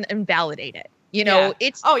doesn't invalidate it. Yeah.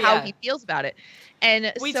 It's Oh, how yeah. he feels about it. And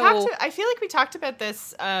I feel like we talked about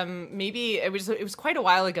this. Maybe it was quite a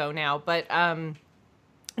while ago now, but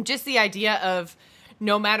just the idea of,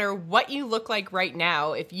 no matter what you look like right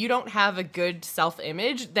now, if you don't have a good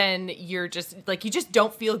self-image, then you're just like, you just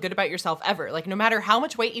don't feel good about yourself ever. Like, no matter how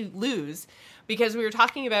much weight you lose, because we were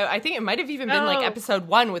talking about, I think it might have even been like episode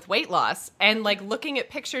 1 with weight loss, and like looking at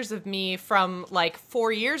pictures of me from like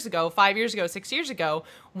 4 years ago, 5 years ago, 6 years ago,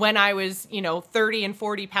 when I was, 30 and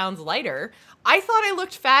 40 pounds lighter, I thought I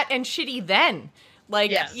looked fat and shitty then.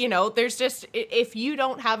 Like, Yes. There's just, if you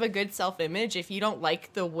don't have a good self-image, if you don't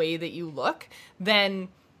like the way that you look, then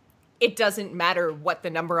it doesn't matter what the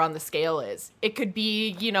number on the scale is. It could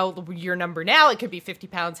be, your number now, it could be 50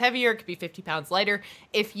 pounds heavier, it could be 50 pounds lighter.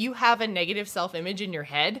 If you have a negative self-image in your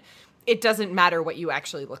head, it doesn't matter what you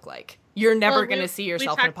actually look like. You're never going to see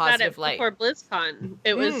yourself in a positive light. Before BlizzCon,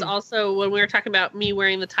 it was also when we were talking about me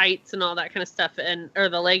wearing the tights and all that kind of stuff, or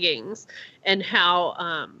the leggings, and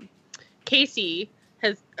how Casey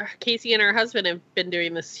and her husband have been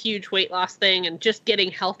doing this huge weight loss thing and just getting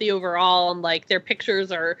healthy overall, and like their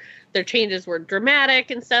changes were dramatic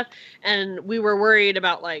and stuff, and we were worried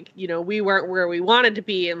about, like, we weren't where we wanted to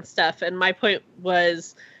be and stuff. And my point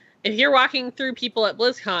was, if you're walking through people at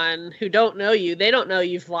BlizzCon who don't know you, they don't know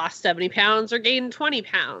you've lost 70 pounds or gained 20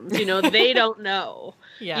 pounds. They don't know.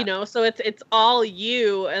 Yeah. So it's all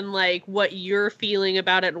you and like what you're feeling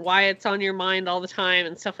about it and why it's on your mind all the time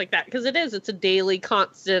and stuff like that. Because it's a daily,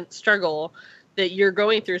 constant struggle that you're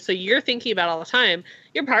going through. So you're thinking about it all the time.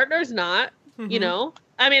 Your partner's not, I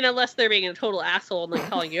mean, unless they're being a total asshole and like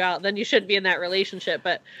calling you out, then you shouldn't be in that relationship.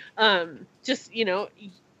 But just,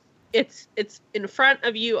 it's in front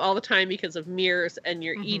of you all the time because of mirrors and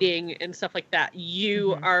your eating and stuff like that.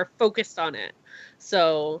 You are focused on it.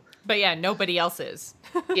 So, but yeah, nobody else is.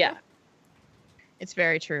 Yeah, it's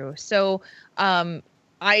very true. So,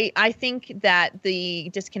 I think that the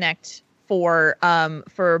disconnect for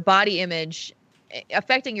body image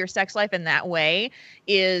affecting your sex life in that way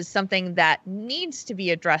is something that needs to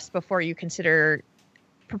be addressed before you consider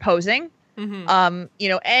proposing. And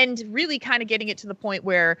really kind of getting it to the point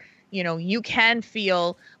where, you can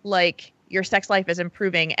feel like your sex life is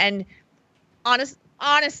improving. And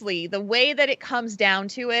honestly, the way that it comes down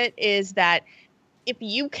to it is that if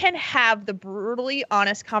you can have the brutally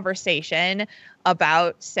honest conversation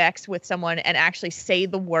about sex with someone and actually say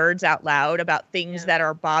the words out loud about things that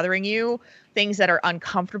are bothering you, things that are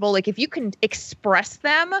uncomfortable, like if you can express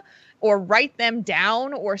them or write them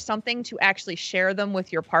down or something to actually share them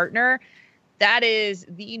with your partner, that is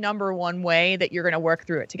the number one way that you're going to work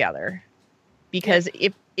through it together. Because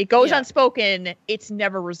if it goes unspoken, it's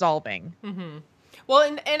never resolving. Mm-hmm.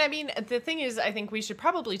 Well, and I mean, the thing is, I think we should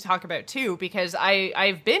probably talk about too, because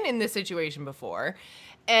I've been in this situation before,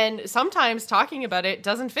 and sometimes talking about it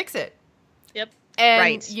doesn't fix it. Yep.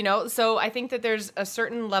 And, you know, so I think that there's a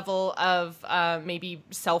certain level of maybe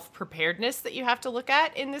self-preparedness that you have to look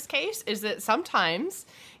at in this case, is that sometimes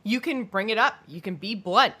you can bring it up. You can be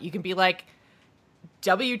blunt. You can be like,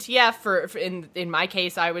 WTF for in my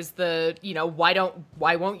case, I was the, you know,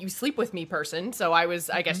 why won't you sleep with me person? So I was,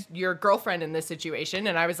 I guess, your girlfriend in this situation.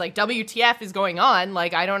 And I was like, WTF is going on?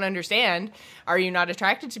 Like, I don't understand. Are you not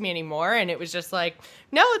attracted to me anymore? And it was just like,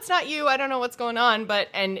 no, it's not you. I don't know what's going on.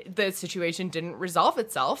 And the situation didn't resolve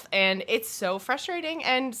itself. And it's so frustrating.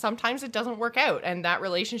 And sometimes it doesn't work out. And that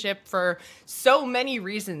relationship, for so many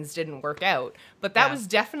reasons, didn't work out. But that was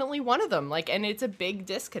definitely one of them. Like, and it's a big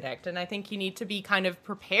disconnect. And I think you need to be kind of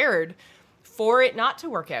prepared for it not to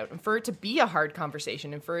work out, and for it to be a hard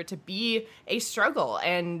conversation, and for it to be a struggle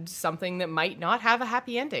and something that might not have a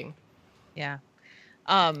happy ending. Yeah.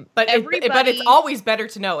 But it's always better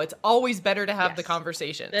to know. It's always better to have the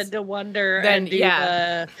conversations than to wonder and do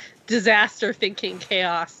the disaster thinking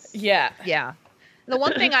chaos. Yeah. Yeah. The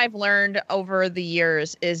one thing I've learned over the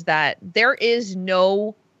years is that there is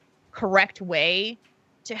no correct way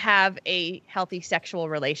to have a healthy sexual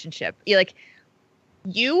relationship. Like,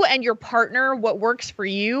 you and your partner, what works for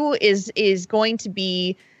you is going to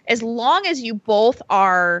be, as long as you both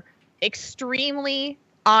are extremely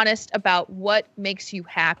honest about what makes you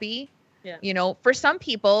happy. Yeah. You know, for some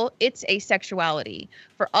people, it's asexuality.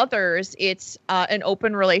 For others, it's an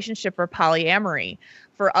open relationship or polyamory.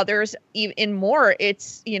 For others, even more,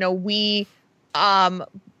 it's, you know,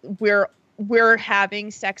 we're having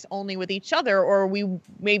sex only with each other, or we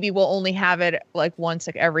maybe will only have it like once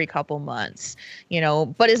every couple months, you know.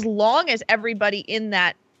 But as long as everybody in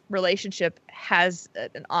that relationship has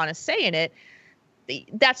an honest say in it,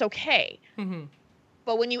 that's okay. Mm-hmm.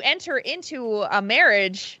 But when you enter into a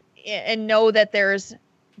marriage and know that there's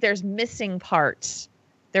missing parts,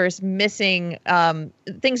 there's missing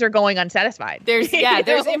things are going unsatisfied. There's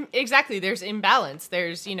there's imbalance.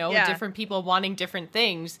 There's, you know, different people wanting different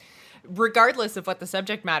things, regardless of what the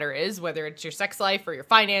subject matter is, whether it's your sex life or your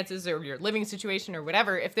finances or your living situation or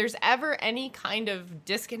whatever. If there's ever any kind of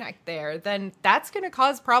disconnect there, then that's going to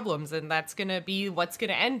cause problems, and that's going to be what's going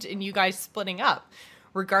to end in you guys splitting up.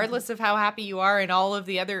 Regardless of how happy you are in all of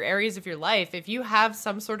the other areas of your life, if you have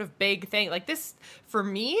some sort of big thing like this, for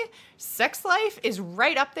me, sex life is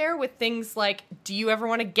right up there with things like, do you ever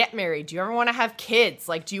want to get married? Do you ever want to have kids?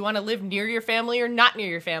 Like, do you want to live near your family or not near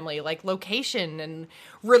your family? Like, location and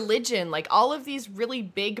religion, like all of these really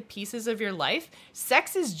big pieces of your life,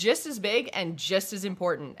 sex is just as big and just as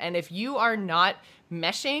important. And if you are not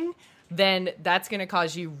meshing, then that's going to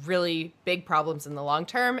cause you really big problems in the long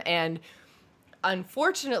term. And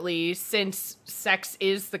unfortunately, since sex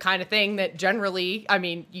is the kind of thing that generally, I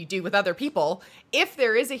mean, you do with other people, if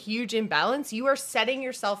there is a huge imbalance, you are setting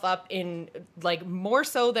yourself up in, like, more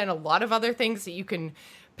so than a lot of other things that you can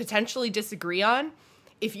potentially disagree on.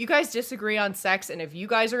 If you guys disagree on sex, and if you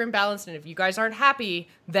guys are imbalanced, and if you guys aren't happy,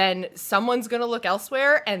 then someone's going to look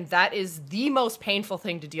elsewhere, and that is the most painful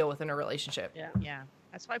thing to deal with in a relationship. Yeah.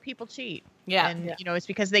 That's why people cheat. Yeah. And, you know, it's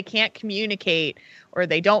because they can't communicate, or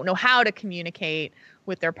they don't know how to communicate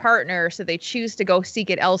with their partner. So they choose to go seek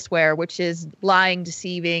it elsewhere, which is lying,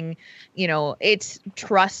 deceiving, you know, it's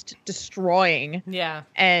trust destroying. Yeah.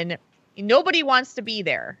 And nobody wants to be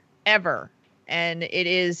there ever. And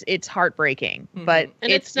it's heartbreaking, but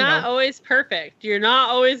it's not always perfect. You're not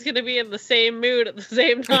always going to be in the same mood at the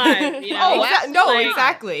same time. You know?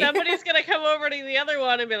 Exactly. Somebody's going to come over to the other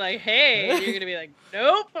one and be like, hey, and you're going to be like,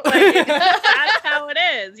 nope. Like, that's how it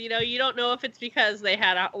is. You know, you don't know if it's because they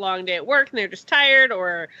had a long day at work and they're just tired,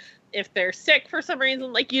 or if they're sick for some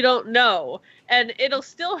reason. Like, you don't know. And it'll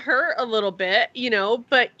still hurt a little bit, you know,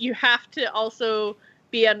 but you have to also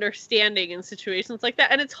be understanding in situations like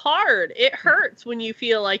that. And it's hard. It hurts when you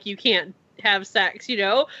feel like you can't have sex, you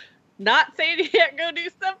know. Not saying you can't go do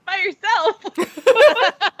stuff by yourself.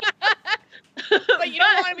 But you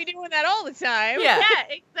don't want to be doing that all the time. Yeah,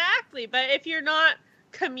 exactly. But if you're not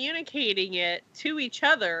communicating it to each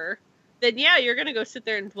other, then you're going to go sit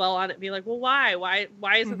there and dwell on it and be like, well, why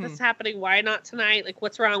isn't this happening? Why not tonight? Like,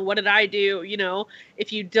 what's wrong? What did I do? You know,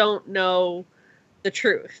 if you don't know the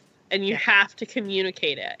truth. And you have to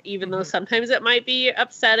communicate it, even though sometimes it might be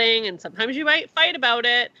upsetting and sometimes you might fight about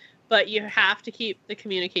it, but you have to keep the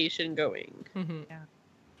communication going. Mm-hmm. Yeah.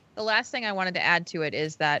 The last thing I wanted to add to it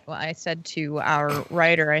is that I said to our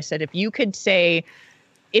writer, I said, if you could say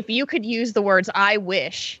if you could use the words "I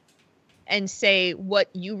wish" and say what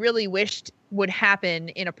you really wished would happen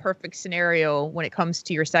in a perfect scenario when it comes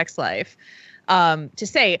to your sex life, to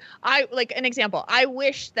say, like an example, I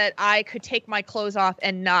wish that I could take my clothes off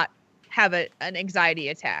and not have an anxiety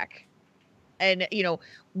attack. And, you know,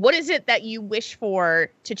 what is it that you wish for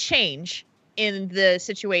to change in the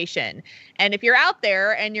situation? And if you're out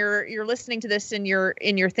there and you're listening to this and you're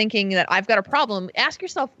thinking that I've got a problem, ask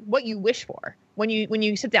yourself what you wish for when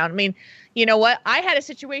you sit down. I mean, you know what? I had a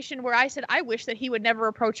situation where I said, I wish that he would never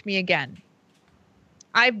approach me again.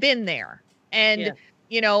 I've been there. And,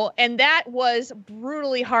 you know, and that was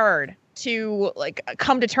brutally hard to like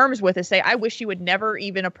come to terms with, and say, I wish you would never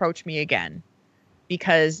even approach me again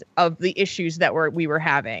because of the issues that we were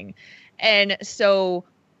having. And so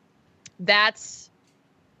that's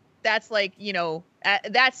like, you know,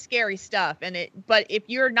 that's scary stuff. But if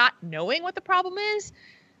you're not knowing what the problem is,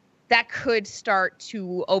 that could start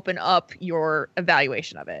to open up your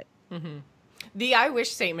evaluation of it. Mm-hmm. The I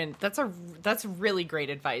wish statement, that's really great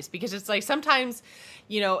advice, because it's like sometimes,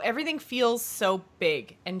 you know, everything feels so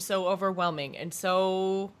big and so overwhelming and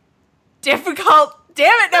so difficult. Damn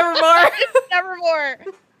it, Nevermore. Nevermore.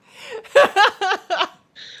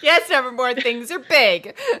 Yes, Nevermore, things are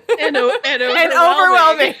big. And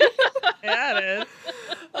overwhelming. Yeah, it is.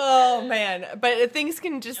 Oh, man. But things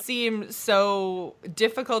can just seem so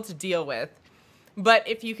difficult to deal with. But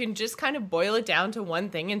if you can just kind of boil it down to one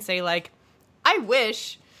thing and say, like, I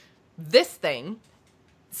wish this thing,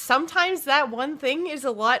 sometimes that one thing is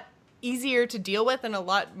a lot easier to deal with and a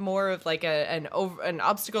lot more of like an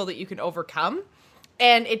obstacle that you can overcome.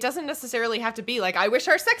 And it doesn't necessarily have to be like, I wish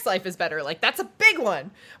our sex life is better. Like, that's a big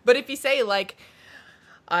one. But if you say, like,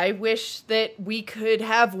 I wish that we could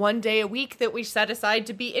have one day a week that we set aside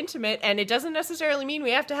to be intimate, and it doesn't necessarily mean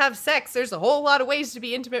we have to have sex. There's a whole lot of ways to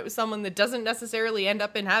be intimate with someone that doesn't necessarily end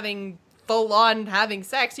up in having full-on having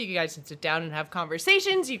sex. You guys can sit down and have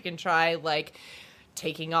conversations. You can try, like,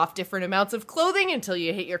 taking off different amounts of clothing until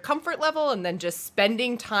you hit your comfort level, and then just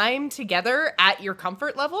spending time together at your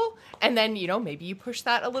comfort level. And then, you know, maybe you push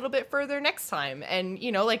that a little bit further next time. And,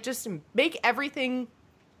 you know, like, just make everything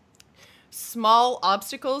small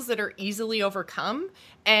obstacles that are easily overcome.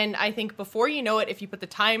 And I think before you know it, if you put the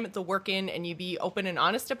time, the work in, and you be open and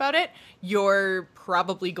honest about it, you're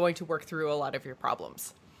probably going to work through a lot of your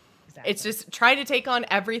problems. Exactly. It's just trying to take on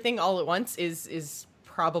everything all at once is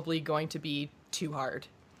probably going to be too hard.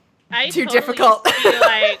 Too difficult.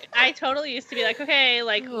 I totally used to be like, okay,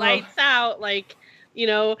 like, lights out, like, you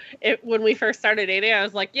know, when we first started dating, I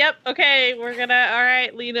was like, yep, okay, we're gonna, all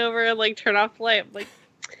right, lean over and like turn off the light. I'm like,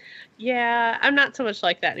 yeah, I'm not so much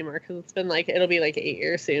like that anymore, because it's been like, it'll be like 8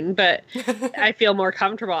 years soon, but I feel more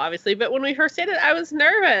comfortable, obviously. But when we first dated, I was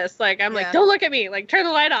nervous. Like, I'm like, don't look at me, like, turn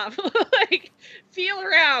the light off, like, feel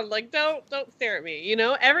around, like, don't stare at me. You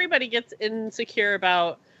know, everybody gets insecure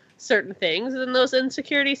about certain things, and those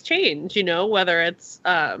insecurities change, you know, whether it's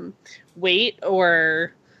weight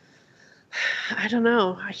or, I don't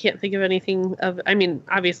know, I can't think of anything I mean,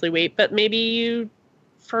 obviously weight, but maybe you,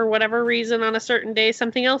 for whatever reason, on a certain day,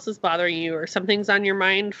 something else is bothering you, or something's on your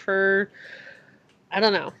mind for, I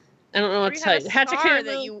don't know what to tell you.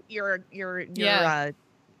 That you're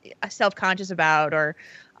self-conscious about, or,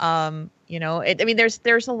 you know, I mean,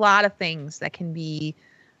 there's a lot of things that can be,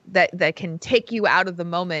 that can take you out of the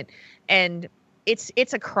moment. And it's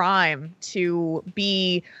a crime to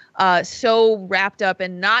be so wrapped up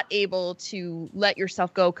and not able to let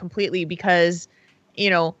yourself go completely, because, you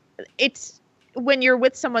know, it's, when you're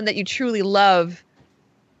with someone that you truly love,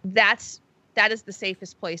 that is the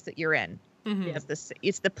safest place that you're in. Mm-hmm.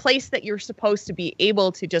 It's the place that you're supposed to be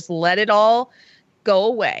able to just let it all go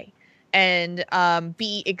away and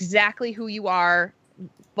be exactly who you are.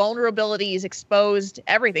 Vulnerability is exposed.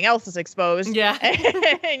 Everything else is exposed. Yeah.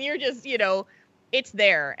 And you're just, you know, it's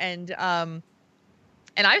there. And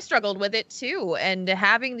I've struggled with it too. And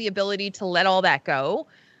having the ability to let all that go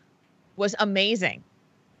was amazing.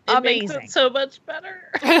 It makes it so much better.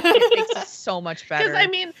 It makes it so much better.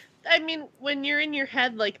 Because I mean, when you're in your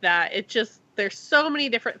head like that, it just, there's so many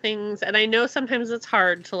different things, and I know sometimes it's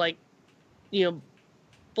hard to, like, you know,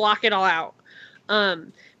 block it all out.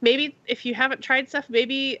 Maybe if you haven't tried stuff,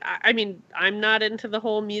 maybe, I mean, I'm not into the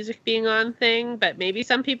whole music being on thing, but maybe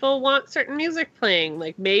some people want certain music playing.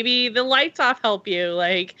 Like, maybe the lights off help you.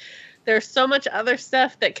 Like, there's so much other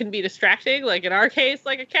stuff that can be distracting. Like, in our case,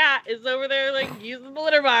 like, a cat is over there, like, using the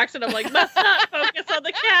litter box, and I'm like, must not focus on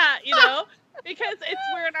the cat, you know? Because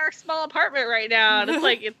we're in our small apartment right now, and it's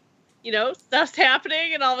like, it's, you know, stuff's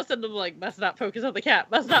happening, and all of a sudden I'm like, must not focus on the cat,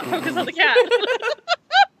 must not focus on the cat.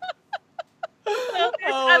 So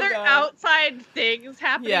there's Oh, other God. outside things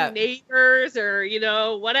happening, Yeah. neighbors or,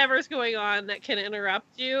 whatever's going on that can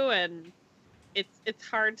interrupt you, and it's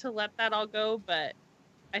hard to let that all go, but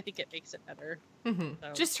I think it makes it better. Mhm.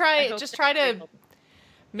 So, Just I try hope just that try you're to able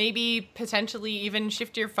maybe potentially even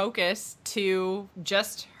shift your focus to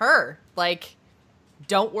just her. Like,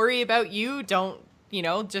 don't worry about you.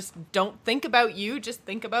 Just don't think about you. Just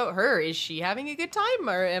think about her. Is she having a good time?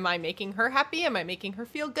 Or am I making her happy? Am I making her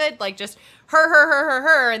feel good? Like, just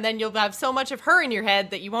her. And then you'll have so much of her in your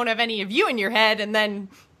head that you won't have any of you in your head. And then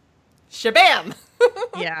shabam.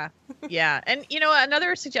 Yeah. Yeah. And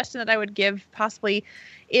another suggestion that I would give possibly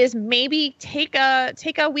is maybe take a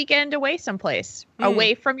weekend away someplace,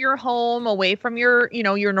 away from your home, away from your,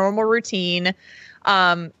 your normal routine.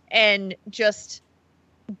 And just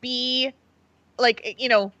be like,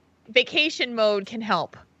 vacation mode can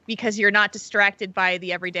help because you're not distracted by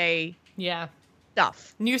the everyday Yeah.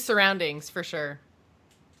 stuff. New surroundings for sure.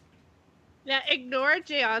 Yeah, ignore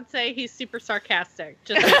Beyonce. He's super sarcastic.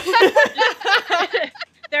 Just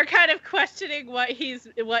they're kind of questioning what he's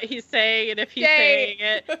saying and if he's saying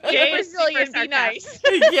it. Jay is super Brazilian, be nice.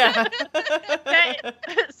 Yeah.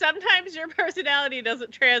 Sometimes your personality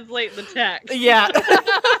doesn't translate the text. Yeah.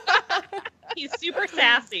 He's super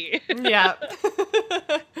sassy. Yeah.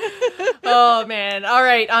 Oh man. All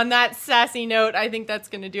right. On that sassy note, I think that's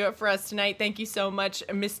going to do it for us tonight. Thank you so much,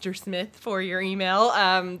 Mr. Smith, for your email.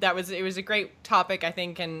 It was a great topic, I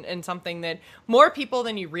think, and something that more people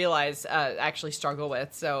than you realize actually struggle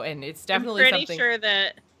with. So, and it's definitely I'm pretty something. sure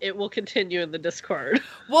that it will continue in the Discord.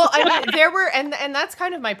 Well, I mean, there were, and that's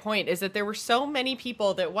kind of my point, is that there were so many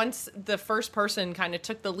people that once the first person kind of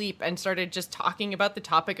took the leap and started just talking about the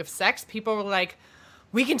topic of sex, people were like,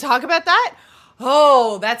 we can talk about that?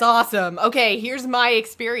 Oh, that's awesome. Okay, here's my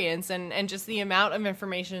experience, and just the amount of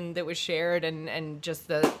information that was shared and just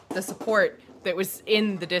the support that was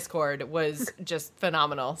in the Discord was just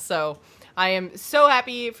phenomenal. So I am so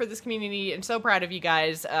happy for this community and so proud of you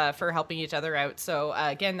guys for helping each other out. So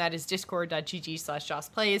again, that is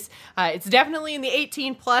discord.gg/JossPlays. It's definitely in the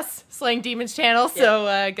 18 plus Slaying Demons channel,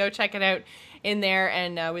 so go check it out in there,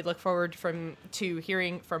 and we look forward to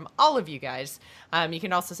hearing from all of you guys. You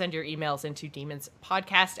can also send your emails into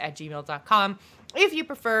demonspodcast@gmail.com if you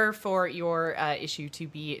prefer for your issue to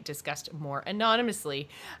be discussed more anonymously.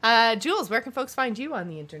 Jules, where can folks find you on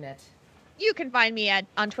the internet? You can find me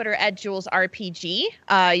on Twitter at JulesRPG.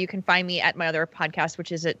 You can find me at my other podcast,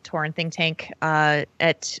 which is at Torrent Think Tank.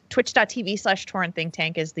 At twitch.tv/Torrent Think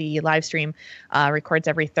Tank is the live stream, records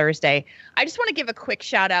every Thursday. I just want to give a quick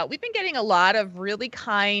shout out. We've been getting a lot of really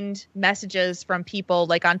kind messages from people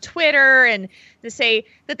like on Twitter and to say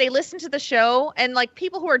that they listen to the show, and like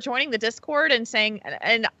people who are joining the Discord and saying,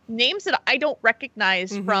 and names that I don't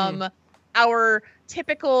recognize from our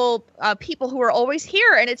typical people who are always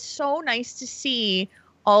here, and it's so nice to see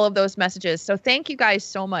all of those messages. So thank you guys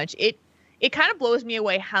so much. It kind of blows me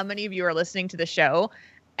away how many of you are listening to the show,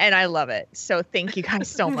 and I love it. So thank you guys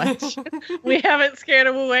so much. We haven't scared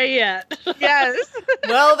him away yet. Yes.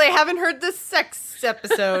 Well, they haven't heard the sex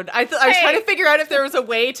episode. I was trying to figure out if there was a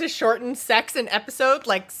way to shorten sex an episode,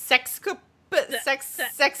 like sexapode.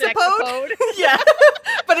 Yeah,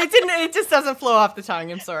 but it didn't. It just doesn't flow off the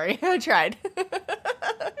tongue. I'm sorry. I tried.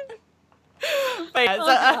 But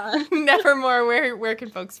yeah, Nevermore, where can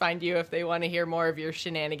folks find you if they want to hear more of your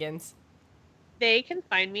shenanigans? They can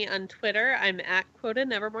find me on Twitter. I'm at Quota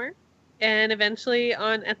Nevermore, and eventually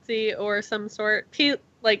on Etsy or some sort.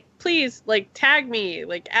 Please, tag me.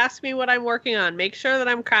 Ask me what I'm working on. Make sure that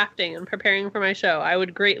I'm crafting and preparing for my show. I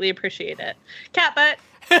would greatly appreciate it. Cat butt.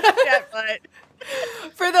 Cat butt.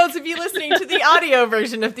 For those of you listening to the audio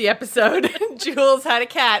version of the episode, Jules had a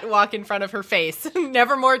cat walk in front of her face.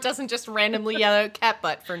 Nevermore doesn't just randomly yell out cat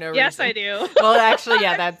butt for no reason. Yes, I do. Well, actually,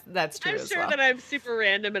 yeah, that's true I'm as sure well. that I'm super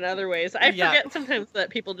random in other ways. I forget sometimes that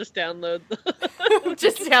people just download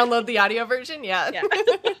just download the audio version. Yeah.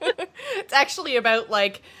 It's actually about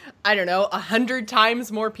 100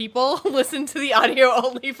 times more people listen to the audio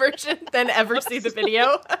only version than ever see the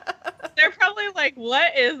video. They're probably like,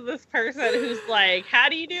 what is this person who's like, how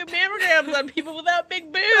do you do mammograms on people without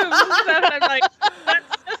big boobs? And I'm like,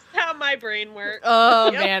 that's just how my brain works.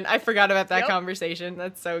 Oh, man. I forgot about that conversation.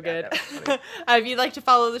 That's so good. Yeah, If you'd like to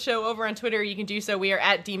follow the show over on Twitter, you can do so. We are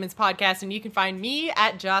at Demons Podcast, and you can find me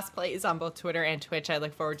at Joss Plays on both Twitter and Twitch. I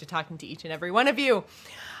look forward to talking to each and every one of you.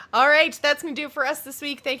 All right, that's going to do it for us this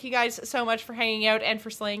week. Thank you guys so much for hanging out and for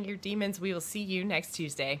slaying your demons. We will see you next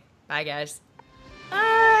Tuesday. Bye, guys.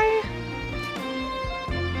 Bye.